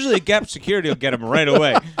 Usually, Gap Security will get him right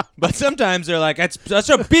away. But sometimes they're like, "It's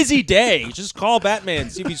such a busy day. Just call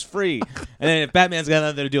Batman, see if he's free." And then if Batman's got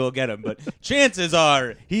nothing to do, we'll get him. But chances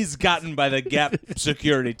are he's gotten by the Gap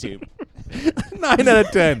Security team. 9 out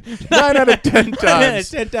of 10. 9 out of 10 times.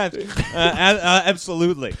 10 times.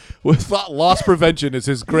 Absolutely. With loss prevention is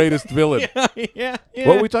his greatest villain. yeah. What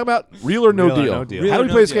were we talking about? Real or no Real or deal? no deal. Real How do or we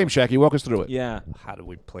no play this deal. game, Shaggy? Walk us through it. Yeah. How do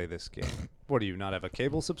we play this game? What, do you not have a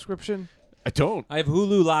cable subscription? I don't. I have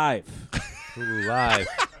Hulu Live. Hulu Live.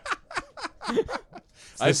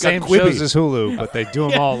 It's the I've same got Quibi. shows as Hulu, but they do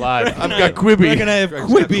them all live. I've got Quibi. We're gonna have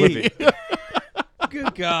Greg's got Quibi.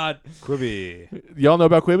 Good God. Quibi. Y'all know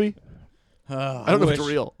about Quibi? I don't know if it's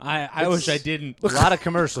real. I wish I didn't. A lot of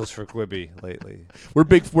commercials for Quibi lately. We're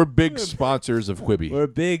big sponsors of Quibi. We're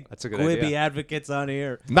big That's a good Quibi idea. advocates on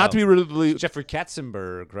here. Not to be really. Jeffrey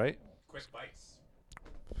Katzenberg, right? Quick bites.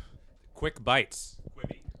 Quick bites.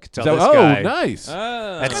 Quibi. Could tell So- this oh, guy. nice.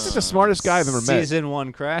 That's That's the smartest guy I've ever met. Season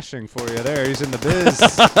 1 crashing for you there. He's in the biz.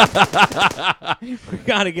 We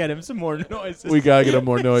gotta get him some more noises. We gotta get him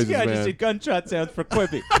more noises, Yeah, just man. did gunshot sounds for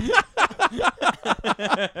Quibi.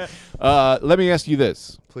 Let me ask you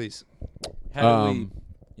this. Please. How do we?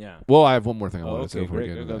 Yeah. Well, I have one more thing I Oh, want to say okay, before we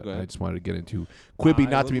great. get into Go that. ahead. I just wanted to get into Quibi, I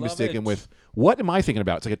not to be would love mistaken it. with what am I thinking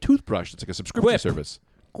about? It's like a toothbrush. It's like a subscription Quip. service.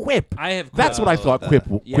 Quip. I have. That's what I thought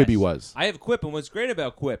Yes. Quibi was. I have Quip, and what's great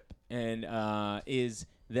about Quip and is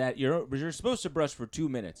that you're supposed to brush for 2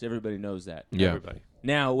 minutes. Everybody knows that. Yeah. Everybody.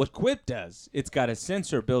 Now, what Quip does, it's got a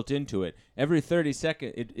sensor built into it. Every 30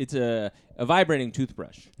 seconds, it's a vibrating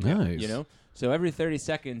toothbrush. Nice. You know, so every 30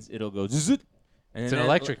 seconds it'll go zzz, and It's then an that-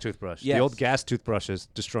 electric toothbrush. Yes. The old gas toothbrush is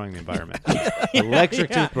destroying the environment. Electric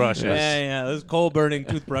toothbrushes. Yeah. Those coal burning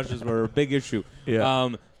toothbrushes were a big issue. Yeah.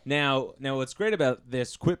 Now, what's great about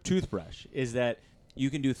this Quip toothbrush is that you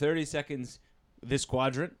can do 30 seconds this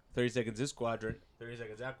quadrant, 30 seconds this quadrant, 30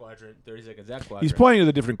 seconds that quadrant, 30 seconds that quadrant. He's pointing to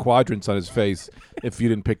the different quadrants on his face if you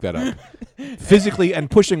didn't pick that up. Physically and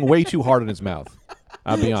pushing way too hard in his mouth.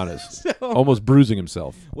 I'll be honest. Almost bruising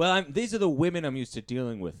himself. Well, these are the women I'm used to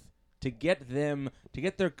dealing with. To get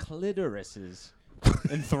their clitorises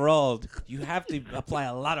enthralled, you have to apply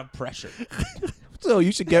a lot of pressure. So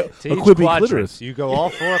you should get To a each Quibi quadrant, clitoris. you go all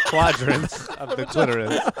 4 quadrants of the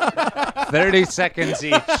clitoris. 30 seconds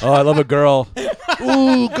each. Oh, I love a girl.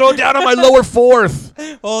 Ooh, go down on my lower fourth.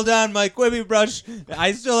 Hold on, my Quibi brush.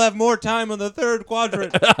 I still have more time on the third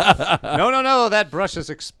quadrant. No. That brush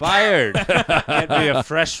is expired. Can't be a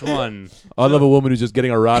fresh one. I love a woman who's just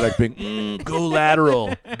getting erotic, being, go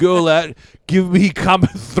lateral. Give me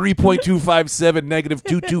 3.257 negative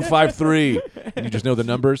 2253. And you just know the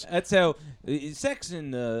numbers? That's how sex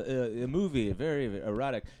in a movie, very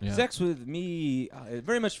erotic. Yeah. Sex with me, it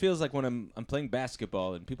very much feels like when I'm playing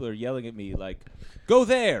basketball and people are yelling at me like, "Go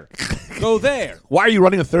there, go there." Why are you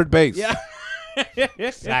running a third base? Yeah.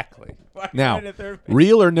 Exactly. Now, Right at third base.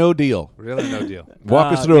 real or no deal? Really no deal.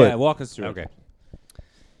 Walk us through yeah, it. walk us through. Okay.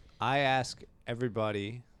 I ask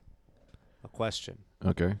everybody a question.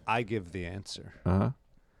 Okay. I give the answer. Uh-huh.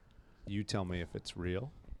 You tell me if it's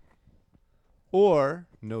real. Or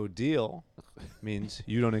no deal means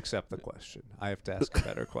you don't accept the question. I have to ask a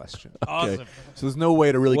better question. Awesome. So there's no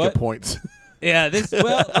way to really What? get points. Yeah, this.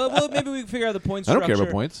 Well, maybe we can figure out the point I structure. don't care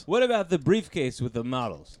about points. What about the briefcase with the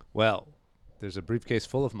models? Well, there's a briefcase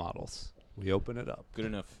full of models. We open it up. Good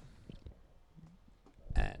enough.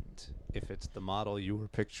 And if it's the model you were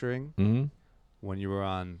picturing Mm-hmm. when you were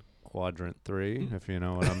on quadrant 3, if you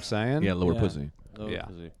know what I'm saying, Yeah, lower Yeah. pussy. Oh, Yeah.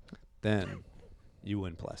 pussy. then you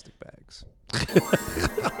win plastic bags.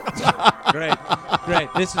 Great.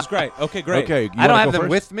 This is great. Okay, great. Okay. You I don't wanna have go them first?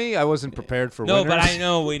 with me. I wasn't prepared for No, winners. but I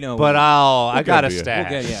know we know. But I We'll got a get you. stash.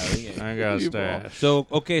 Okay, yeah, we get you. I got a You stash. So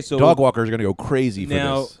okay, so Dog walkers are gonna go crazy for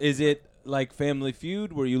now this. is it like Family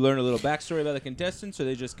Feud where you learn a little backstory about the contestants, or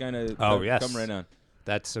they just kind of Yes. come right on?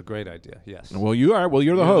 That's a great idea. Yes. Well, you are. Well,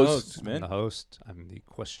 you're the You're the host. host, I'm man. the host. I'm the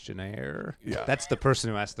questionnaire. Yeah. That's the person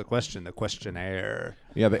who asked the question. The questionnaire.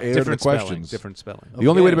 Yeah, the air of the Different spelling. questions. Different spelling. The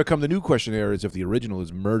only way to Okay. become the new questionnaire is if the original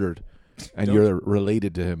is murdered, and Don't- you're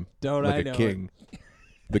related to him, Don't like I a know king.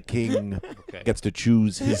 The king Okay. gets to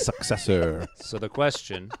choose his successor. So the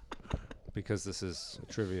question, because this is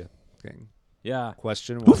a trivia thing. Yeah.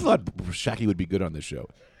 Question Who one. thought Shaggy would be good on this show?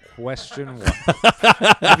 Question one.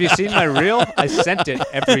 Have you seen my reel? I sent it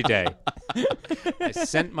every day. I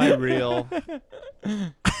sent my reel.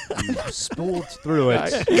 You spooled through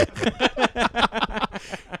it.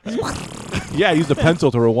 Yeah, I used a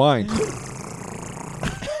pencil to rewind.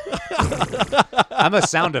 I'm a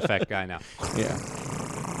sound effect guy now. Yeah.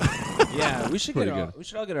 Yeah, we should Pretty get good. we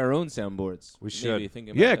should all get our own soundboards. We should. Maybe,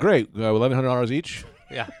 thinking about Yeah, that. great. $1,100 each.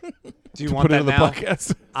 Yeah. Do you To want put it that in the now?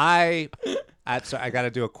 podcast. I got to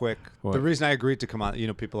do a quick. What? The reason I agreed to come on,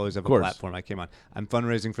 people always have a course. platform. I came on. I'm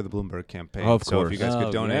fundraising for the Bloomberg campaign. Of So if course. you guys Oh,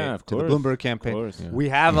 could donate yeah, of to the course. Bloomberg Of campaign, course. Yeah. we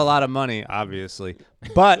have a lot of money, obviously,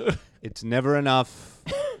 but it's never enough.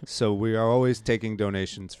 So we are always taking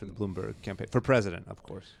donations for the Bloomberg campaign for president, of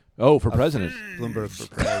course. Oh, for president. Bloomberg for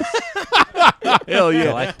president. Hell yeah.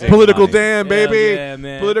 Collecting Political money. Dan, Hell baby. yeah,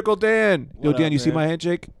 man. Political Dan. Yo, What Dan, up, you see man? my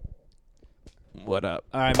handshake? What up?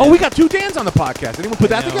 All right, Oh, man. we got 2 Dans on the podcast. Anyone put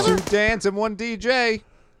that know. together? 2 Dans and 1 DJ.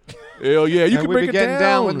 Hell yeah. You and can we break be it getting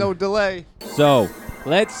down. with no delay. So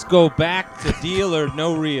let's go back to deal or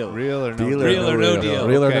no real. Real or no Deal Real or no deal.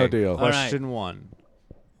 Real or no Okay. deal. All right. Question one.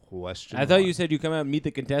 Question I thought one. you said you come out and meet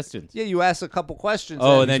the contestants. Yeah, you ask a couple questions.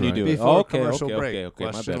 Oh, in and then you right. do it. before Okay, commercial okay, break. okay,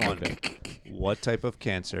 my Question bad, one. my bad. What type of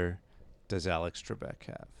cancer does Alex Trebek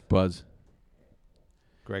have? Buzz.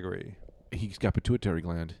 Gregory. He's got pituitary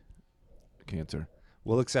gland cancer.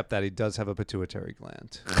 We'll accept that he does have a pituitary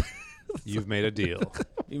gland. You've made a deal.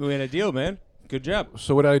 You made a deal, man. Good job.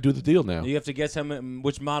 So what do I do with the deal now? You have to guess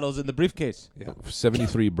which model's in the briefcase.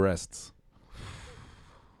 73 breasts.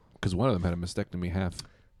 Because one of them had a mastectomy, half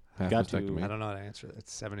Got to. mastectomy. I don't know how to answer that.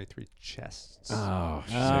 It's 73 chests. Oh,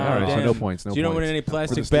 shit. Ah, All right, so damn. no points. No So you don't points. win any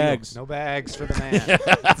plastic steal. bags. No bags for the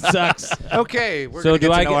man. Sucks. Okay, we're So going to do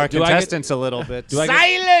get I to know get- our do I get- contestants a little bit. do I get-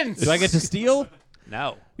 Silence! Do I get to steal?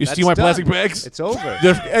 No. You That's steal my done. plastic bags? It's over.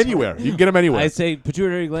 They're anywhere. You can get them anywhere. I say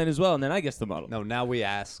pituitary gland as well, and then I guess the model. No, now we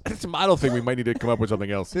ask. It's a model thing. We might need to come up with something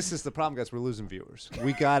else. This is the problem, guys. We're losing viewers.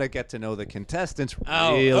 We got to get to know the contestants.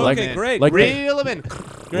 Oh, Reel okay, 'em in. great. Like- Reel them in.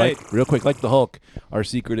 Great. Like, real quick, like the Hulk, our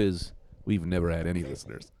secret is we've never had any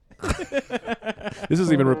listeners. This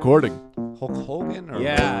isn't even recording. Hulk Hogan? Or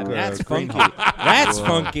Yeah, Hulk, that's Green funky. Hulk? That's Whoa.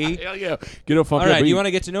 funky. Hell yeah. Get a funky All right, beat. you want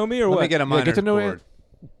to get to know me or Let what? me get a minor get to know chord.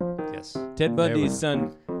 Yes. Ted Bundy's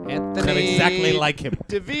son. Anthony Kind of exactly like him.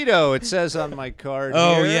 DeVito, it says on my card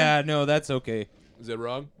Oh here. yeah, no, that's okay. Is that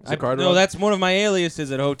wrong? Is I- the card no, wrong? that's one of my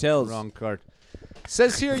aliases at hotels. Wrong card.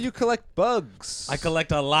 Says here you collect bugs. I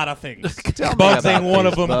collect a lot of things. Tell me Bugs about ain't one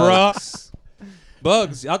of these them, bruh. bugs.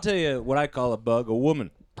 Bugs. I'll tell you what I call a bug. A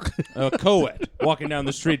woman. A co-ed walking down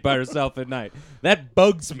the street by herself at night. That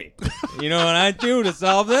bugs me. You know what I do to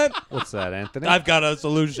solve that? What's that, Anthony? I've got a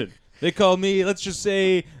solution. They call me, let's just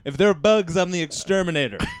say, if they're bugs, I'm the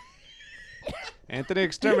exterminator. Anthony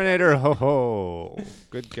Exterminator. Ho ho.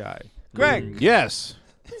 Good guy. Greg. Yes.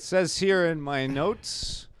 It says here in my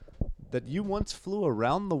notes that you once flew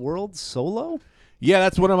around the world solo? Yeah,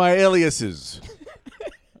 that's one of my aliases.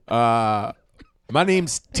 My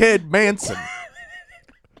name's Ted Manson.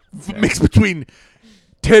 Mixed between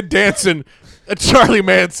Ted Danson and Charlie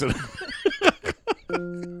Manson.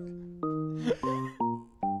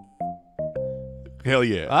 Hell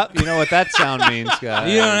yeah. You know what that sound means, guys.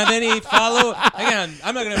 You don't have any follow. Again,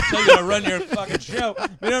 I'm not going to tell you to run your fucking show.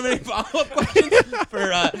 You don't have any follow-up questions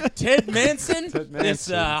for Ted Manson? This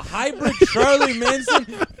hybrid Charlie Manson,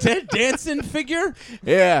 Ted Danson figure?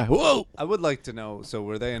 Yeah. Whoa. I would like to know, so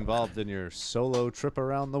were they involved in your solo trip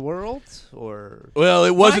around the world? Or Well,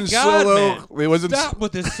 it wasn't My God, solo. man. It wasn't. Stop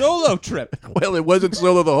with this solo trip. Well, it wasn't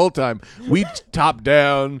solo the whole time. We top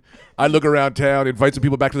down. I look around town, invite some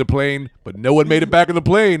people back to the plane, but no one made it back in the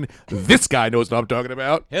plane. This guy knows what I'm talking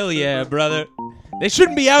about. Hell yeah, brother. They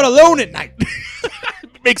shouldn't be out alone at night.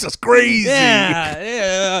 It makes us crazy.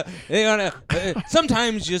 Yeah. They oughta,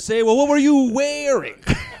 sometimes you say, well, what were you wearing?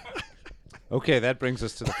 okay, that brings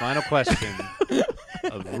us to the final question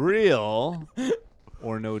of real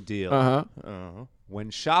or no deal. Uh-huh. When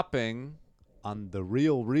shopping on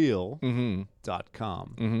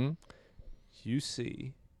therealreal.com, Mm-hmm. you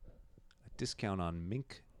see a discount on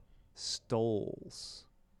mink stoles.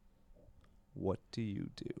 What do you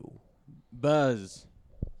do? Buzz.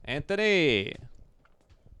 Anthony.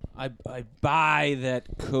 I buy that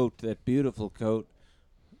coat, that beautiful coat,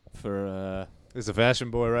 for There's a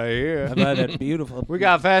fashion boy right I here. buy that beautiful. We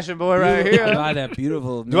got a fashion boy right I here. buy that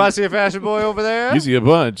beautiful. Do I see a fashion boy over there? You see a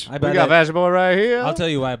bunch. I buy We got a that. fashion boy right here. I'll tell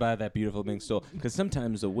you why I buy that beautiful mink stole. Because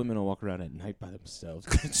sometimes the women will walk around at night by themselves.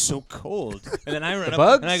 It's so cold. And then I run up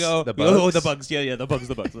bugs? and I go, The oh, bugs? the bugs. Yeah, the bugs.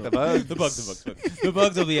 The bugs. The bugs. The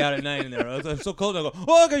bugs will be out at night and they're so cold. I go,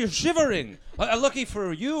 oh, you're shivering. Lucky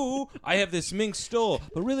for you, I have this mink stole.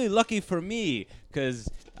 But really lucky for me, because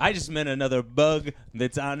I just met another bug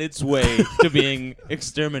that's on its way to being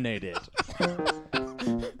exterminated.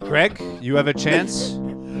 Greg, you have a chance.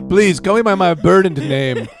 Please, call me by my burdened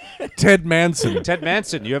name, Ted Manson. Ted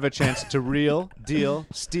Manson, you have a chance to reel, deal,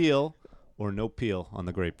 steal, or no peel on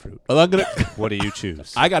the grapefruit. Well, I'm gonna. What do you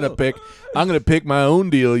choose? I gotta pick. I'm gonna pick my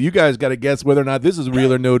own deal. You guys gotta guess whether or not this is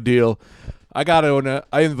real or no deal. I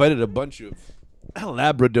invited a bunch of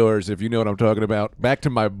Labradors, if you know what I'm talking about, back to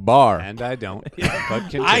my bar. And I don't. But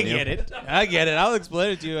continue. I get it. I'll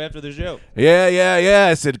explain it to you after the show. Yeah.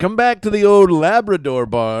 I said, come back to the old Labrador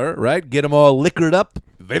bar, right? Get them all liquored up.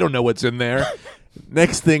 They don't know what's in there.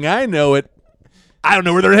 Next thing I know I don't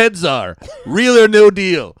know where their heads are. Real or no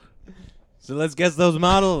deal? So let's guess those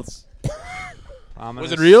models. I'm Was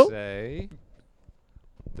gonna it real? Say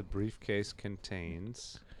the briefcase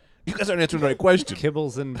contains You guys aren't answering the right question.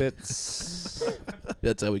 kibbles and bits.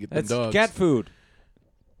 That's how we get That's them dogs. cat food.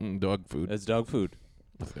 Dog food, That's dog food.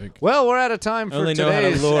 I think. Well, we're out of time for Only know how to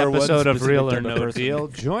today's lure one episode of specific Real or type of No person. Deal.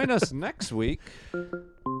 Join us next week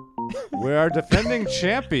where our defending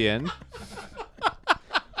champion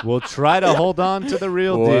will try to hold on to the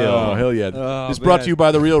real Wow, deal. hell yeah. Oh, This brought man. to you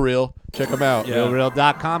by The Real Real. Check them out. Yeah.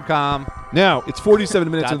 RealReal.com. Now, it's 47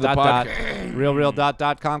 minutes into the podcast.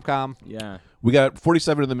 RealReal.com. Yeah. We got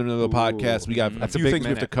 47 minutes into the podcast. We got a That's a few big things we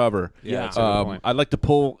have to minute. cover. Yeah, that's a good point. I'd like to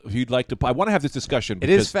pull, if you'd like to, I want to have this discussion. It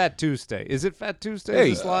because- is Fat Tuesday. Is it Fat Tuesday?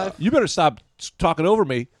 Hey, Is this live? you better stop talking over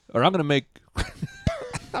me, or I'm going to make.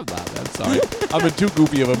 I'm not. I'm sorry. I'm in too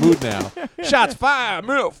goofy of a mood now. Shots fired.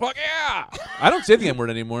 Move. Fuck yeah. I don't say the N word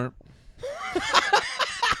anymore.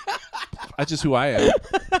 That's just who I am.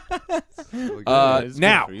 It's good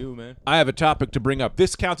Now, for you, man. I have a topic to bring up.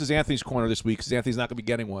 This counts as Anthony's corner this week because Anthony's not going to be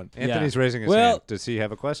getting one. Anthony's Yeah. raising his Well- hand. Does he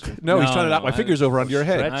have a question? No, he's No, trying to knock no, my fingers over onto your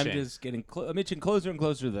head. Stretch. I'm Stretching. just getting I'm itching closer and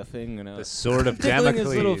closer to the thing. You know, The sword of tickling his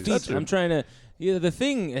little Damocles. feet. I'm trying to. Yeah, the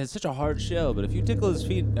thing has such a hard shell, but if you tickle his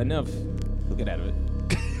feet enough, he'll get out of it.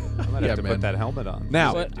 I might Yeah, have to man. put that helmet on.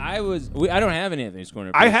 Now, But I don't have an Anthony's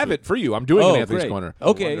corner. I have it for you. I'm doing Oh, an Anthony's great. corner.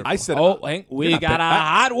 Okay. I said. We You're not got a pick-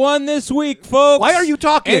 hot one this week, folks. Why are you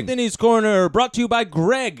talking? Anthony's corner, brought to you by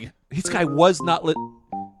Greg. This guy was not lit.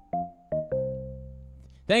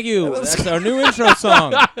 Thank you. That's our new intro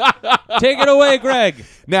song. Take it away, Greg.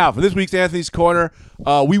 Now, for this week's Anthony's Corner,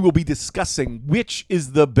 we will be discussing which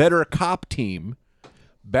is the better cop team,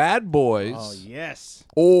 Bad Boys Oh yes.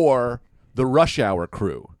 or the Rush Hour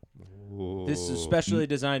crew. This is specially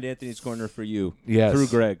designed Anthony's corner for you. Yes. Through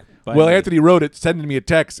Greg. By Well, me. Anthony wrote it, sending me a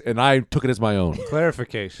text, and I took it as my own.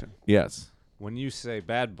 Clarification. Yes. When you say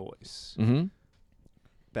Bad Boys, Mm-hmm.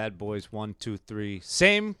 Bad Boys 1, 2, 3,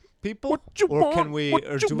 same people, What you or want? can we, What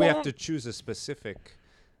or you do we have want? to choose a specific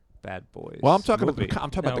Bad Boys? Well, I'm talking movie?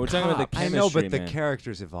 about the No, we're talking about the I know, but chemistry, the man.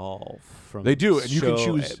 characters evolve from They do, and you can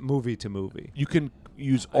show- choose- movie to movie. You can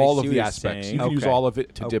use I all see of what the you're aspects. saying. You can use Okay. all of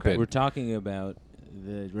it to dip Okay. in. We're talking about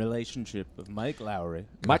the relationship of Mike Lowry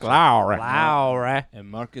Mike Lowry. Lowry. and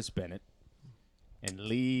Marcus Bennett and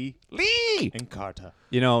Lee Lee! and Carter.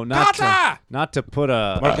 You know, not to put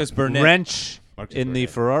a Marcus Burnett. wrench Marcus in the Burnett.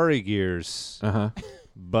 Ferrari gears, Uh-huh.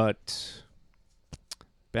 but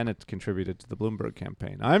Bennett contributed to the Bloomberg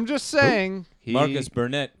campaign. I'm just saying. Marcus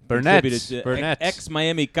Burnett. Burnett. contributed to- Burnett.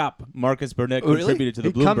 Ex-Miami cop Marcus Burnett Really? contributed to the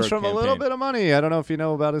He Bloomberg comes from campaign. a little bit of money. I don't know if you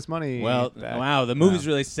know about his money. Well, back- wow, the movies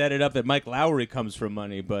really set it up that Mike Lowry comes from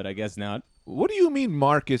money, but I guess not. What do you mean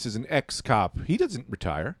Marcus is an ex-cop? He doesn't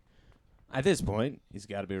retire. At this point, he's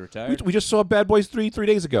got to be We, retired. we just saw Bad Boys 3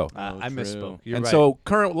 days ago. I true. misspoke. You're and right. so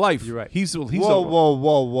current life, You're right. he's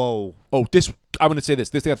whoa. Oh, this I'm going to say this.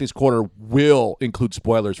 This thing this quarter will include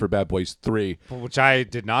spoilers for Bad Boys 3. Which I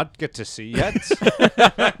did not get to see yet.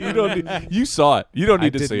 You don't need, you saw it. You don't I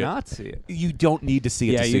need to did see not see it. it. You don't need to see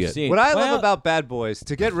it Yeah, to see you've it. seen. What I Well- love about Bad Boys,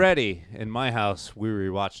 to get ready in my house, we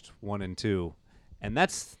rewatched 1 and 2, and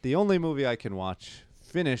that's the only movie I can watch,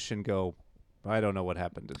 finish, and go, I don't know what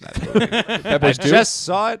happened in that movie. Bad Boys I 2? just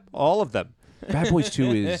saw it, all of them. Bad Boys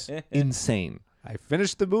 2 is insane. I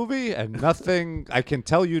finished the movie, and nothing. I can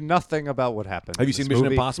tell you nothing about what happened. Have in you seen this Mission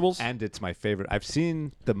movie, Impossibles? And it's my favorite. I've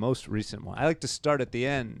seen the most recent one. I like to start at the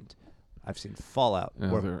end. I've seen Fallout.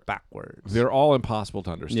 Yeah, Work they're- backwards. They're all impossible to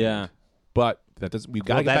understand. Yeah. But that doesn't. We've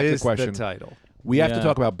got to Well, get back that to the is question. the title. We have to Yeah.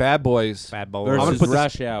 talk about Bad Boys Bad Boys. I'm gonna Versus put this-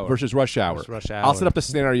 Rush Hour. versus Rush Hour. Versus Rush I'll set Hour. up the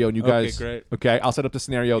scenario, and you Okay, guys. great. Okay, I'll set up the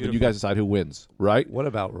scenario, then you Beautiful. guys decide who wins. Right? What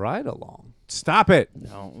about Ride Along? Stop it.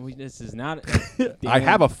 No, this is not. I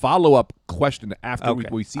have a follow-up question after Okay.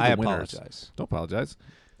 we see the I winners. apologize. Don't apologize.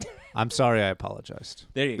 I'm sorry. I apologized.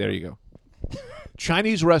 There you go. There you go.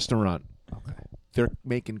 Chinese restaurant. Okay. They're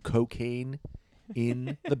making cocaine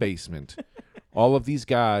in the basement. All of these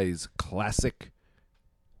guys, classic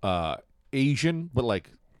Asian, but like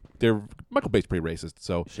they're Michael Bay's pretty racist,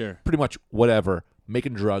 so Sure. pretty much whatever,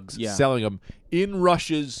 making drugs, Yeah. selling them in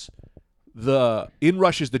Russia's the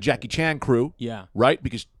Jackie Chan crew, Yeah. right?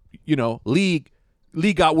 Because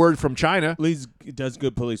Lee got word from China, Lee does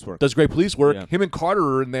good police work. does great police work. Yeah. Him and Carter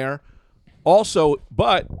are in there. Also,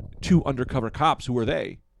 but 2 undercover cops. Who are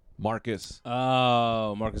they? Marcus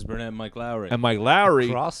Oh, Marcus Burnett and Mike Lowry. and Mike Lowry.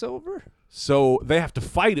 Crossover? So they have to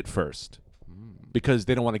fight it first because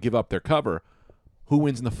they don't want to give up their cover. Who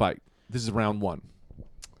wins in the fight? This is round 1.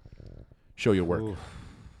 Show your work. Oof.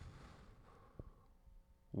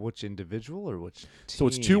 Which individual or which team? So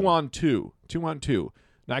it's 2-on-2. 2-on-2.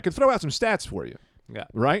 Now I can throw out some stats for you, Yeah.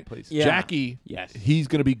 right? Please. Yeah. Jackie, Yes. he's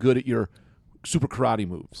going to be good at your super karate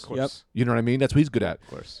moves. Of course. Yep. You know what I mean? That's what he's good at. Of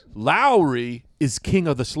course. Lowry is king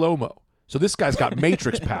of the slow-mo. So this guy's got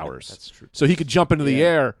matrix powers. That's true. So he could jump into the Yeah.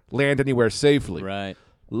 air, land anywhere safely. Right.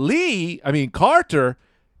 Carter,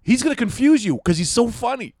 he's going to confuse you because he's so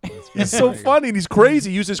funny. He's so funny and he's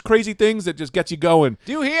crazy. He uses crazy things that just gets you going.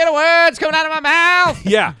 Do you hear the words coming out of my mouth?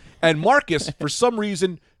 Yeah. And Marcus, for some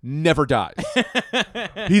reason, never dies.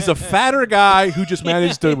 He's a fatter guy who just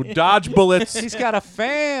managed to dodge bullets. He's got a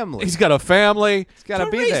family. He's got a family. He's got to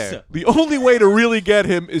be there. The only way to really get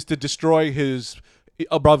him is to destroy his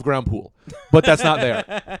above ground pool. But that's not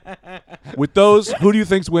there. With those, who do you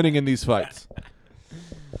think's winning in these fights?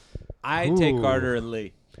 I take Ooh. Carter and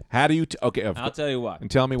Lee. How do you okay, I'll tell you why. and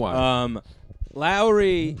tell me why.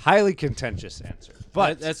 Lowry. Highly contentious answer.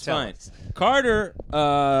 But That's tell fine. us. Carter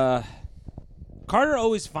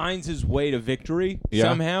always finds his way to victory Yeah.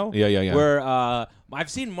 somehow. Yeah. Where I've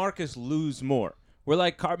seen Marcus lose more. We're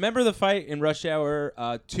like, remember the fight in Rush Hour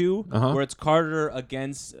 2 Uh-huh. where it's Carter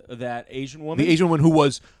against that Asian woman? The Asian woman who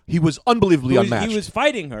was unbelievably unmatched. He was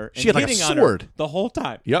fighting her and She had like a hitting on sword. her the whole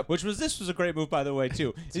time. Yep. This was a great move, by the way,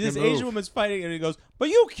 too. This good Asian move. woman's fighting and he goes, "But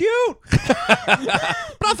you cute."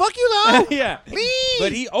 But fuck you though. Yeah.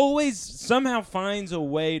 But he always somehow finds a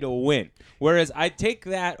way to win. Whereas I take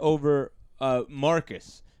that over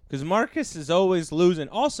Marcus. Because Marcus is always losing.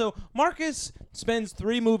 Also, Marcus spends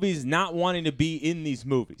 3 movies not wanting to be in these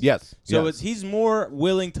movies. Yes. So yes. he's more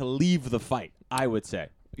willing to leave the fight, I would say.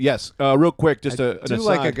 Yes. Real quick, just an do aside.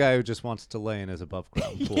 like a guy who just wants to lay in his above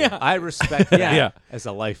ground pool. Yeah. I respect that Yeah. as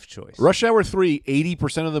a life choice. Rush Hour 3,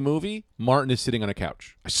 80% of the movie, Martin is sitting on a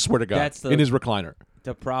couch. I swear to God. That's the- in his recliner.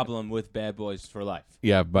 The problem with Bad Boys for Life.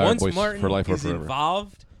 Yeah, Bad Once Boys Martin for life or is forever.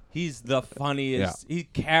 involved, he's the funniest. He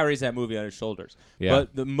carries that movie on his shoulders. Yeah.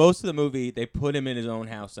 But most of the movie, they put him in his own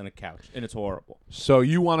house on a couch, and it's horrible. So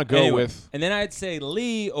you want to go Anyway, with and then I'd say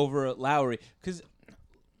Lee over Lowry, because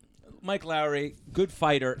Mike Lowry, good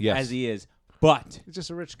fighter Yes. as he is, but He's just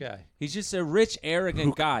a rich guy. he's just a rich,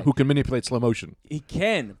 arrogant guy. who can manipulate slow motion? He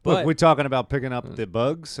can, Look, but we talking about picking up the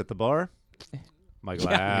bugs at the bar? Mike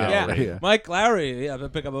yeah, Lowry. Yeah. Mike Lowry, yeah,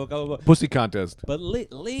 pick up a Pussy contest. But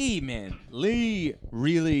Lee, man, Lee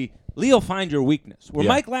will find your weakness. Where Yeah.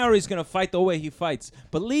 Mike Lowry's going to fight the way he fights,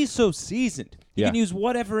 but Lee's so seasoned. He Yeah. can use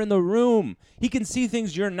whatever in the room. He can see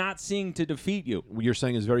things you're not seeing to defeat you. What you're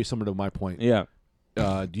saying is very similar to my point. Yeah.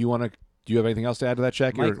 Do you have anything else to add to that,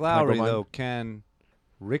 Shaq? Mike Or Lowry, can I go mine? though, can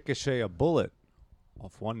ricochet a bullet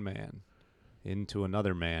off one man into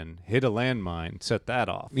another man, hit a landmine, set that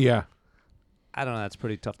off. Yeah. I don't know. That's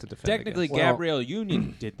pretty tough to defend. Technically, against. Gabrielle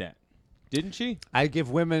Union did that, didn't she? I give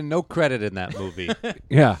women no credit in that movie.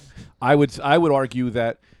 Yeah. I would argue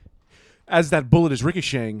that as that bullet is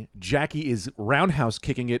ricocheting, Jackie is roundhouse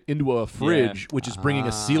kicking it into a fridge, which is bringing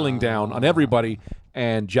a ceiling down on everybody,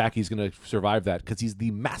 and Jackie's going to survive that because he's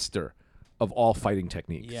the master of all fighting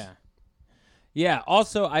techniques. Yeah. Yeah.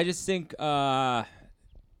 Also, I just think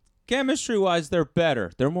chemistry-wise, they're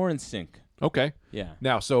better. They're more in sync. Okay. Yeah.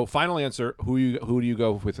 Now, so final answer: who do you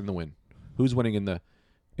go with in the win? Who's winning in the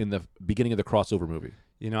beginning of the crossover movie?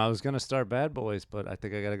 You know, I was going to start Bad Boys, but I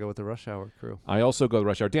think I got to go with the Rush Hour crew. I also go with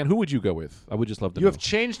Rush Hour. Dan, who would you go with? I would just love to You know. have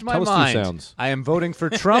changed my Tell us two mind. sounds. I am voting for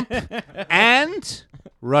Trump and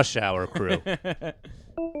Rush Hour crew.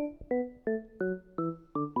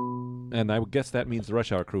 And I would guess that means the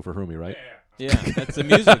Rush Hour crew for Hermie, right? Yeah. That's the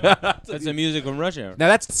music. That's the music from Rush Hour. Now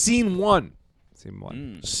that's scene 1. Scene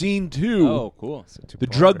 1. Scene 2. Oh, cool. The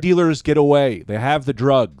drug dealers get away. They have the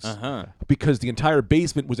drugs Uh-huh. because the entire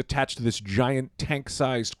basement was attached to this giant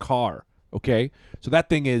tank-sized car. Okay, so that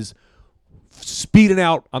thing is speeding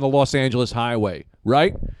out on the Los Angeles highway,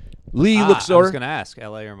 right? Lee looks I over. was going to ask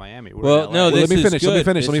L.A. or Miami. We're Well, in no, LA. this let me is finish. Let me good.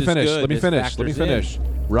 finish. Let me This is finish. good. Let me This finish. Let me factors finish.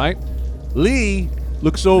 in. Right? Lee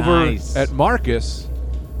looks over Nice. at Marcus,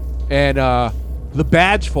 and the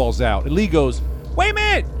badge falls out. And Lee goes, "Wait a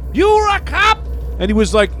minute, you were a cop?" And he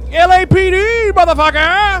was like, "LAPD,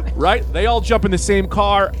 motherfucker!" Right? They all jump in the same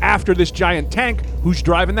car after this giant tank. Who's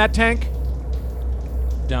driving that tank?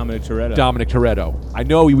 Dominic Toretto. Dominic Toretto. I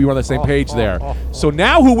know we were on the same page there. So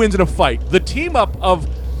now who wins in a fight? The team up of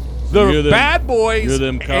the Bad Boys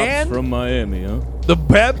and from Miami, huh? the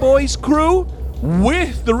Bad Boys crew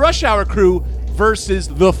with the Rush Hour crew versus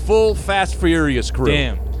the full Fast Furious crew.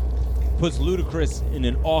 Damn. Puts Ludacris in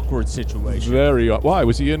an awkward situation. Very. Why?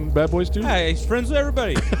 Was he in Bad Boys too? Hey, he's friends with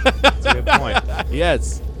everybody. That's a good point.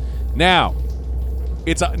 Yes. Now,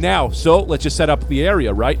 it's now. So let's just set up the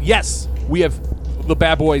area, right? Yes, we have the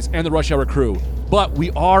Bad Boys and the Rush Hour crew, but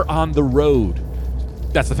we are on the road.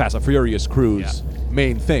 That's the Fast and Furious crew's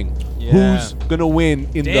main thing. Yeah. Who's gonna win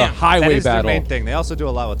in the Damn, highway That is battle? their main thing. They also do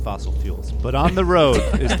a lot with fossil fuels, but on the road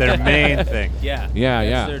is their main thing. Yeah. Yeah, that's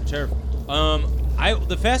yeah. their turf.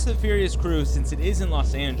 The Fast and Furious crew, since it is in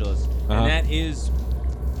Los Angeles, Uh-huh. and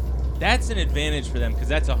that's an advantage for them because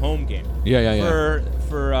that's a home game. Yeah.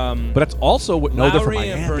 For But that's also what. No, they're from Lowry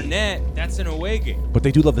and Miami. Burnett, that's an away game. But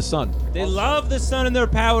they do love the sun. They love the sun and they're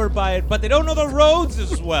powered by it, but they don't know the roads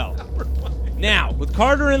as well. Now, with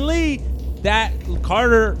Carter and Lee, that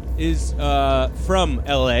Carter is from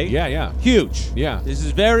L.A. Yeah. Huge. Yeah. This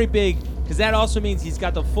is very big because that also means he's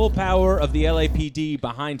got the full power of the LAPD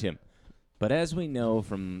behind him. But as we know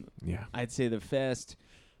from, I'd say the Fast,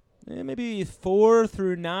 maybe 4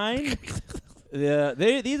 through 9,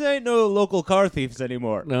 these ain't no local car thieves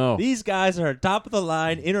anymore. No. These guys are top of the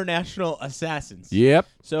line international assassins. Yep.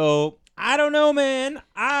 So I don't know, man.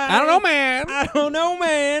 I don't know,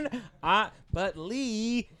 man. But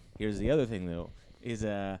Lee, here's the other thing though, is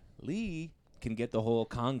Lee can get the whole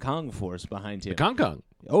Kong force behind him. Kong.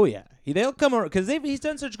 Oh yeah, they'll come around because he's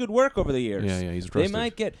done such good work over the years. Yeah, he's They trusted.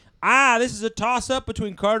 might get this is a toss-up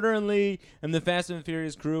between Carter and Lee and the Fast and the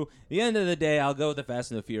Furious crew. At the end of the day, I'll go with the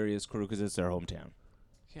Fast and the Furious crew because it's their hometown.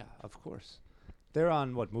 Yeah, of course. They're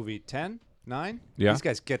on, what, movie 10? 9? Yeah. These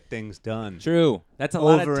guys get things done. True, that's a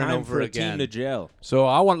lot Over of and time over for a again. team to jail. So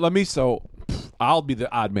I'll be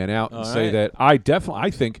the odd man out and All say right. that I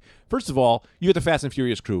think first of all, you get the Fast and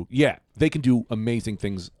Furious crew. Yeah, they can do amazing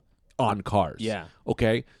things on cars. Yeah.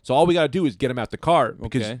 Okay. So all we got to do is get him out the car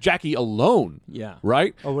because Okay. Jackie alone. Yeah.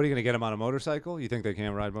 Right. Oh, what are you going to get them on a motorcycle? You think they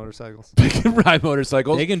can't ride motorcycles? They can ride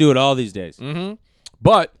motorcycles. They can do it all these days. Mm-hmm.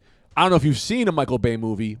 But I don't know if you've seen a Michael Bay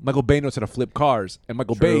movie. Michael Bay knows how to flip cars, and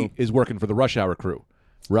Michael True. Bay is working for the Rush Hour crew,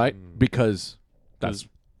 right? Because that's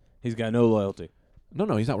He's got no loyalty.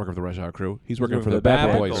 no, he's not working for the Rush Hour crew. He's working working for for the the Bad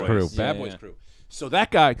Bad Boys Boys. crew. Yeah, Bad yeah. Boys crew. So that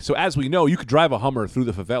guy. So as we know, you could drive a Hummer through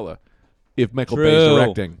the favela if Michael True. Bay's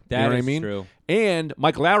directing. That you know what I is mean? true. And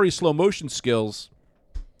Mike Lowry's slow motion skills.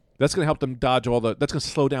 That's going to help them dodge all the. That's going to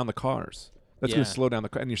slow down the cars. That's going Yeah. to slow down the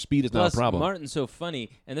car, and your speed is Plus, not a problem. Martin's so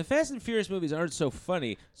funny, and the Fast and Furious movies aren't so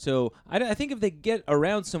funny. So I think if they get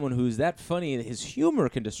around someone who's that funny, his humor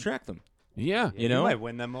can distract them. Yeah. You know, He might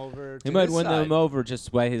win them over. he to might his win side. them over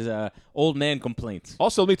just by his old man complaints.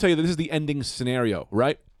 Also, let me tell you that this is the ending scenario,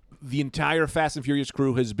 right? The entire Fast and Furious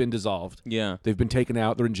crew has been dissolved. Yeah. They've been taken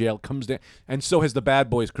out. They're in jail. Comes down, and so has the Bad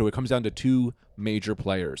Boys crew. It comes down to two major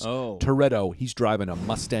players. Oh. Toretto, he's driving a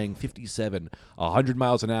Mustang 57, 100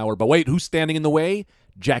 miles an hour. But wait, who's standing in the way?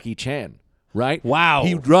 Jackie Chan. right? Wow.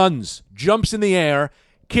 He runs, jumps in the air,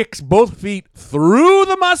 kicks both feet through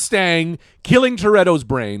the Mustang, killing Toretto's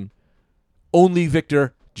brain. Only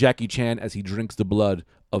victor, Jackie Chan, as he drinks the blood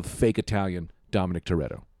of fake Italian Dominic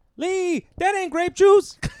Toretto. Lee, that ain't grape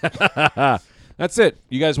juice. That's it.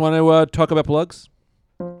 You guys want to talk about plugs?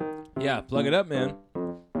 Yeah, plug it up, man.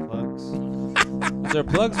 Plugs. Is there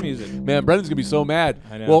plugs music? Man, Brendan's gonna be so mad.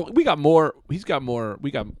 I know. Well, we got more. He's got more. We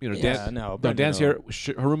got Yeah, Dan. no, Dan's here.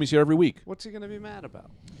 Brendan, Harumi's here every week. What's he gonna be mad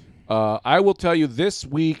about? I will tell you this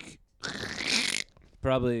week.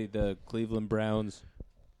 Probably the Cleveland Browns.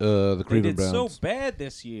 The They Cleveland did Browns. so bad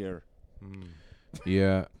this year.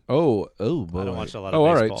 Yeah. Oh boy. I don't watch a lot of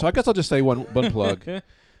all right. baseball. So I guess I'll just say one plug.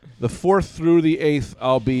 The 4th through the 8th,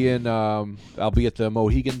 I'll be in. I'll be at the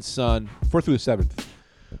Mohegan Sun. 4th through the 7th,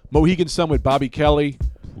 Mohegan Sun with Bobby Kelly,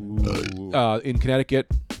 in Connecticut.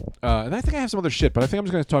 And I think I have some other shit, but I think I'm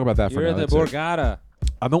just going to talk about that for You're now. at the That's it. Borgata.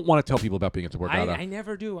 I don't want to tell people about being at the Borgata. I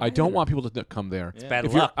never do. I don't either. want people to come there. Yeah. Bad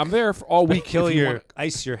If you're- luck. I'm there for all week. Kill if you your want-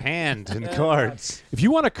 ice your hand in cards. If you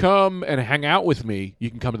want to come and hang out with me, you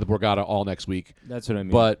can come to the Borgata all next week. That's what I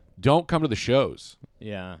mean. But don't come to the shows.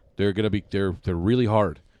 yeah. They're gonna be they're really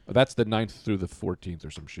hard. That's the 9th through the 14th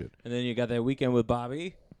or some shit. And then you got that weekend with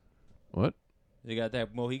Bobby. What? You got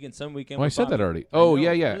that Mohegan Sun weekend. Oh, I with said Bobby. that already. I Oh, know. yeah.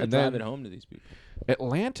 Really And drive then it home to these people.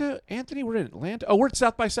 Atlanta, Anthony, we're in Atlanta. Oh, we're at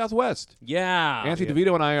South by Southwest. Yeah. Anthony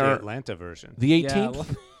DeVito and I The are Atlanta version. the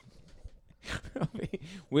 18th.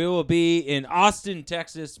 We will be in Austin,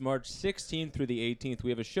 Texas, March 16th through the 18th. We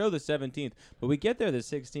have a show the 17th, but we get there the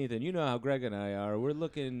 16th, and you know how Greg and I are. We're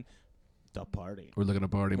looking to party. We're looking to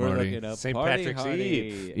party, We're Marty. looking to St. party Patrick's hardy.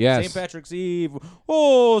 Eve. Yes. St. Patrick's Eve.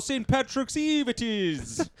 Oh, St. Patrick's Eve it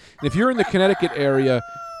is. If you're in the Connecticut area,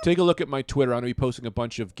 take a look at my Twitter. I'm going to be posting a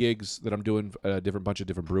bunch of gigs that I'm doing at a bunch of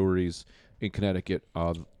different breweries in Connecticut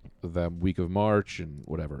the week of March and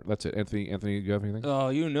whatever. That's it. Anthony, you have anything? Oh,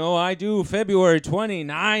 you know I do. February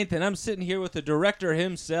 29th, and I'm sitting here with the director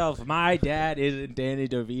himself. My dad isn't Danny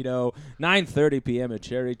DeVito. 9:30 p.m. at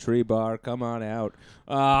Cherry Tree Bar. Come on out.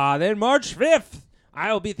 Then March 5th,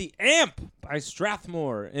 I'll be at the Amp by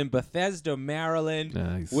Strathmore in Bethesda, Maryland,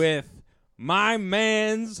 Nice. with my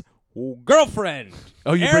man's girlfriend.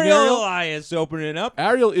 Oh, you bring Ariel Ariel? Elias opening up.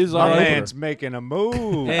 Ariel is our My opener. man's making a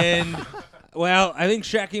move. And, well, I think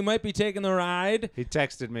Shaqy might be taking the ride. He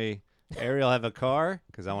texted me, Ariel, have a car?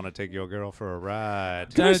 Because I want to take your girl for a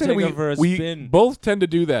ride. Can I Time to say take that her for a we spin. both tend to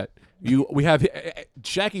do that. We have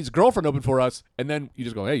Shaqy's girlfriend open for us, and then you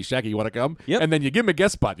just go, "Hey, Shaqy, you want to come?" Yep. And then you give him a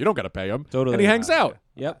guest spot. You don't got to pay him. Totally. And he hangs out.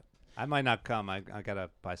 Yep. I might not come. I got to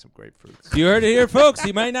buy some grapefruits. You heard it here, folks.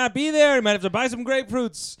 He might not be there. He might have to buy some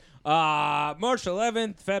grapefruits. March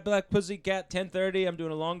 11th, Fat Black Pussycat, 10:30. I'm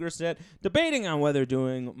doing a longer set, debating on whether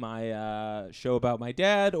doing my show about my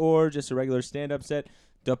dad or just a regular stand-up set,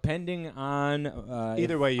 depending on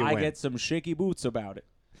Either way, you I win. get some shaky boots about it.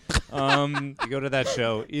 You go to that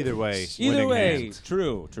show, either way. Either winning way, hand.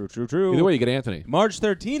 true. Either way, you get Anthony. March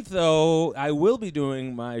 13th, though, I will be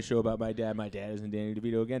doing my show about my dad. My dad isn't Danny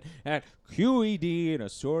DeVito again at QED in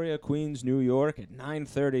Astoria, Queens, New York at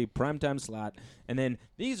 9:30 primetime slot. And then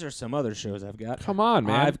these are some other shows I've got. Come on,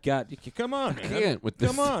 man. I've got. Come on, man. can't with this.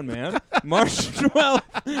 Come on, man. March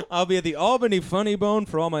 12th, I'll be at the Albany Funny Bone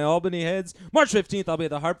for all my Albany heads. March 15th, I'll be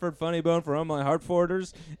at the Hartford Funny Bone for all my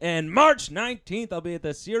Hartforders. And March 19th, I'll be at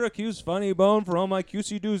the Syracuse Funny Bone for all my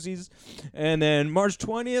QC doozies. And then March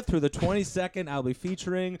 20th through the 22nd, I'll be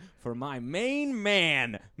featuring for my main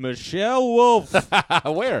man, Michelle Wolf,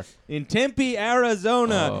 Where? in Tempe,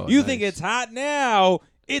 Arizona. Oh, You nice. think it's hot now?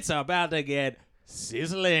 It's about to get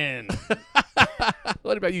sizzling.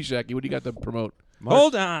 What about you, Shaqy? What do you got to promote?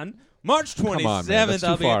 Hold on. March 27th, on, man. That's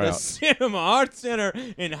I'll too be at far the out. Cinema Arts Center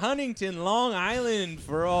in Huntington, Long Island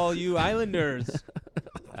for all you Islanders.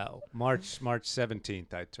 Oh, March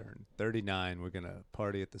 17th, I turn 39. We're going to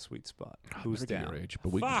party at the Sweet Spot. Who's Forget down? your age,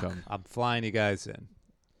 but we Fuck. can come. I'm flying you guys in.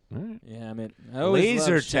 All right. Yeah, man. I always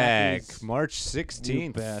Laser loved tag, Shaqy's. March You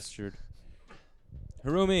 16th. bastard.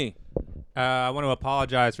 Harumi. I want to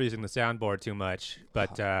apologize for using the soundboard too much,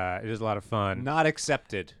 but it is a lot of fun. Not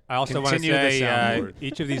accepted. I also want to Continue the say soundboard.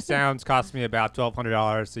 each of these sounds cost me about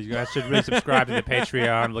 $1,200, so you guys should really subscribe to the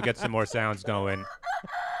Patreon. We'll get some more sounds going.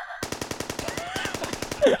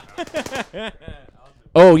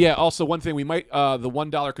 Oh yeah. Also, one thing we might the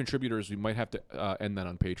 $1 contributors we might have to end that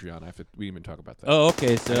on Patreon. We didn't even talk about that. Oh,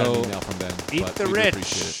 okay. I got an So, email from them. Eat but the we do rich.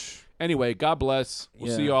 appreciate it. Anyway, God bless.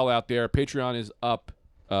 We'll see Yeah. you all out there. Patreon is up.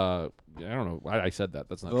 I don't know. I said that.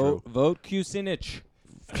 That's not true. vote Kucinich.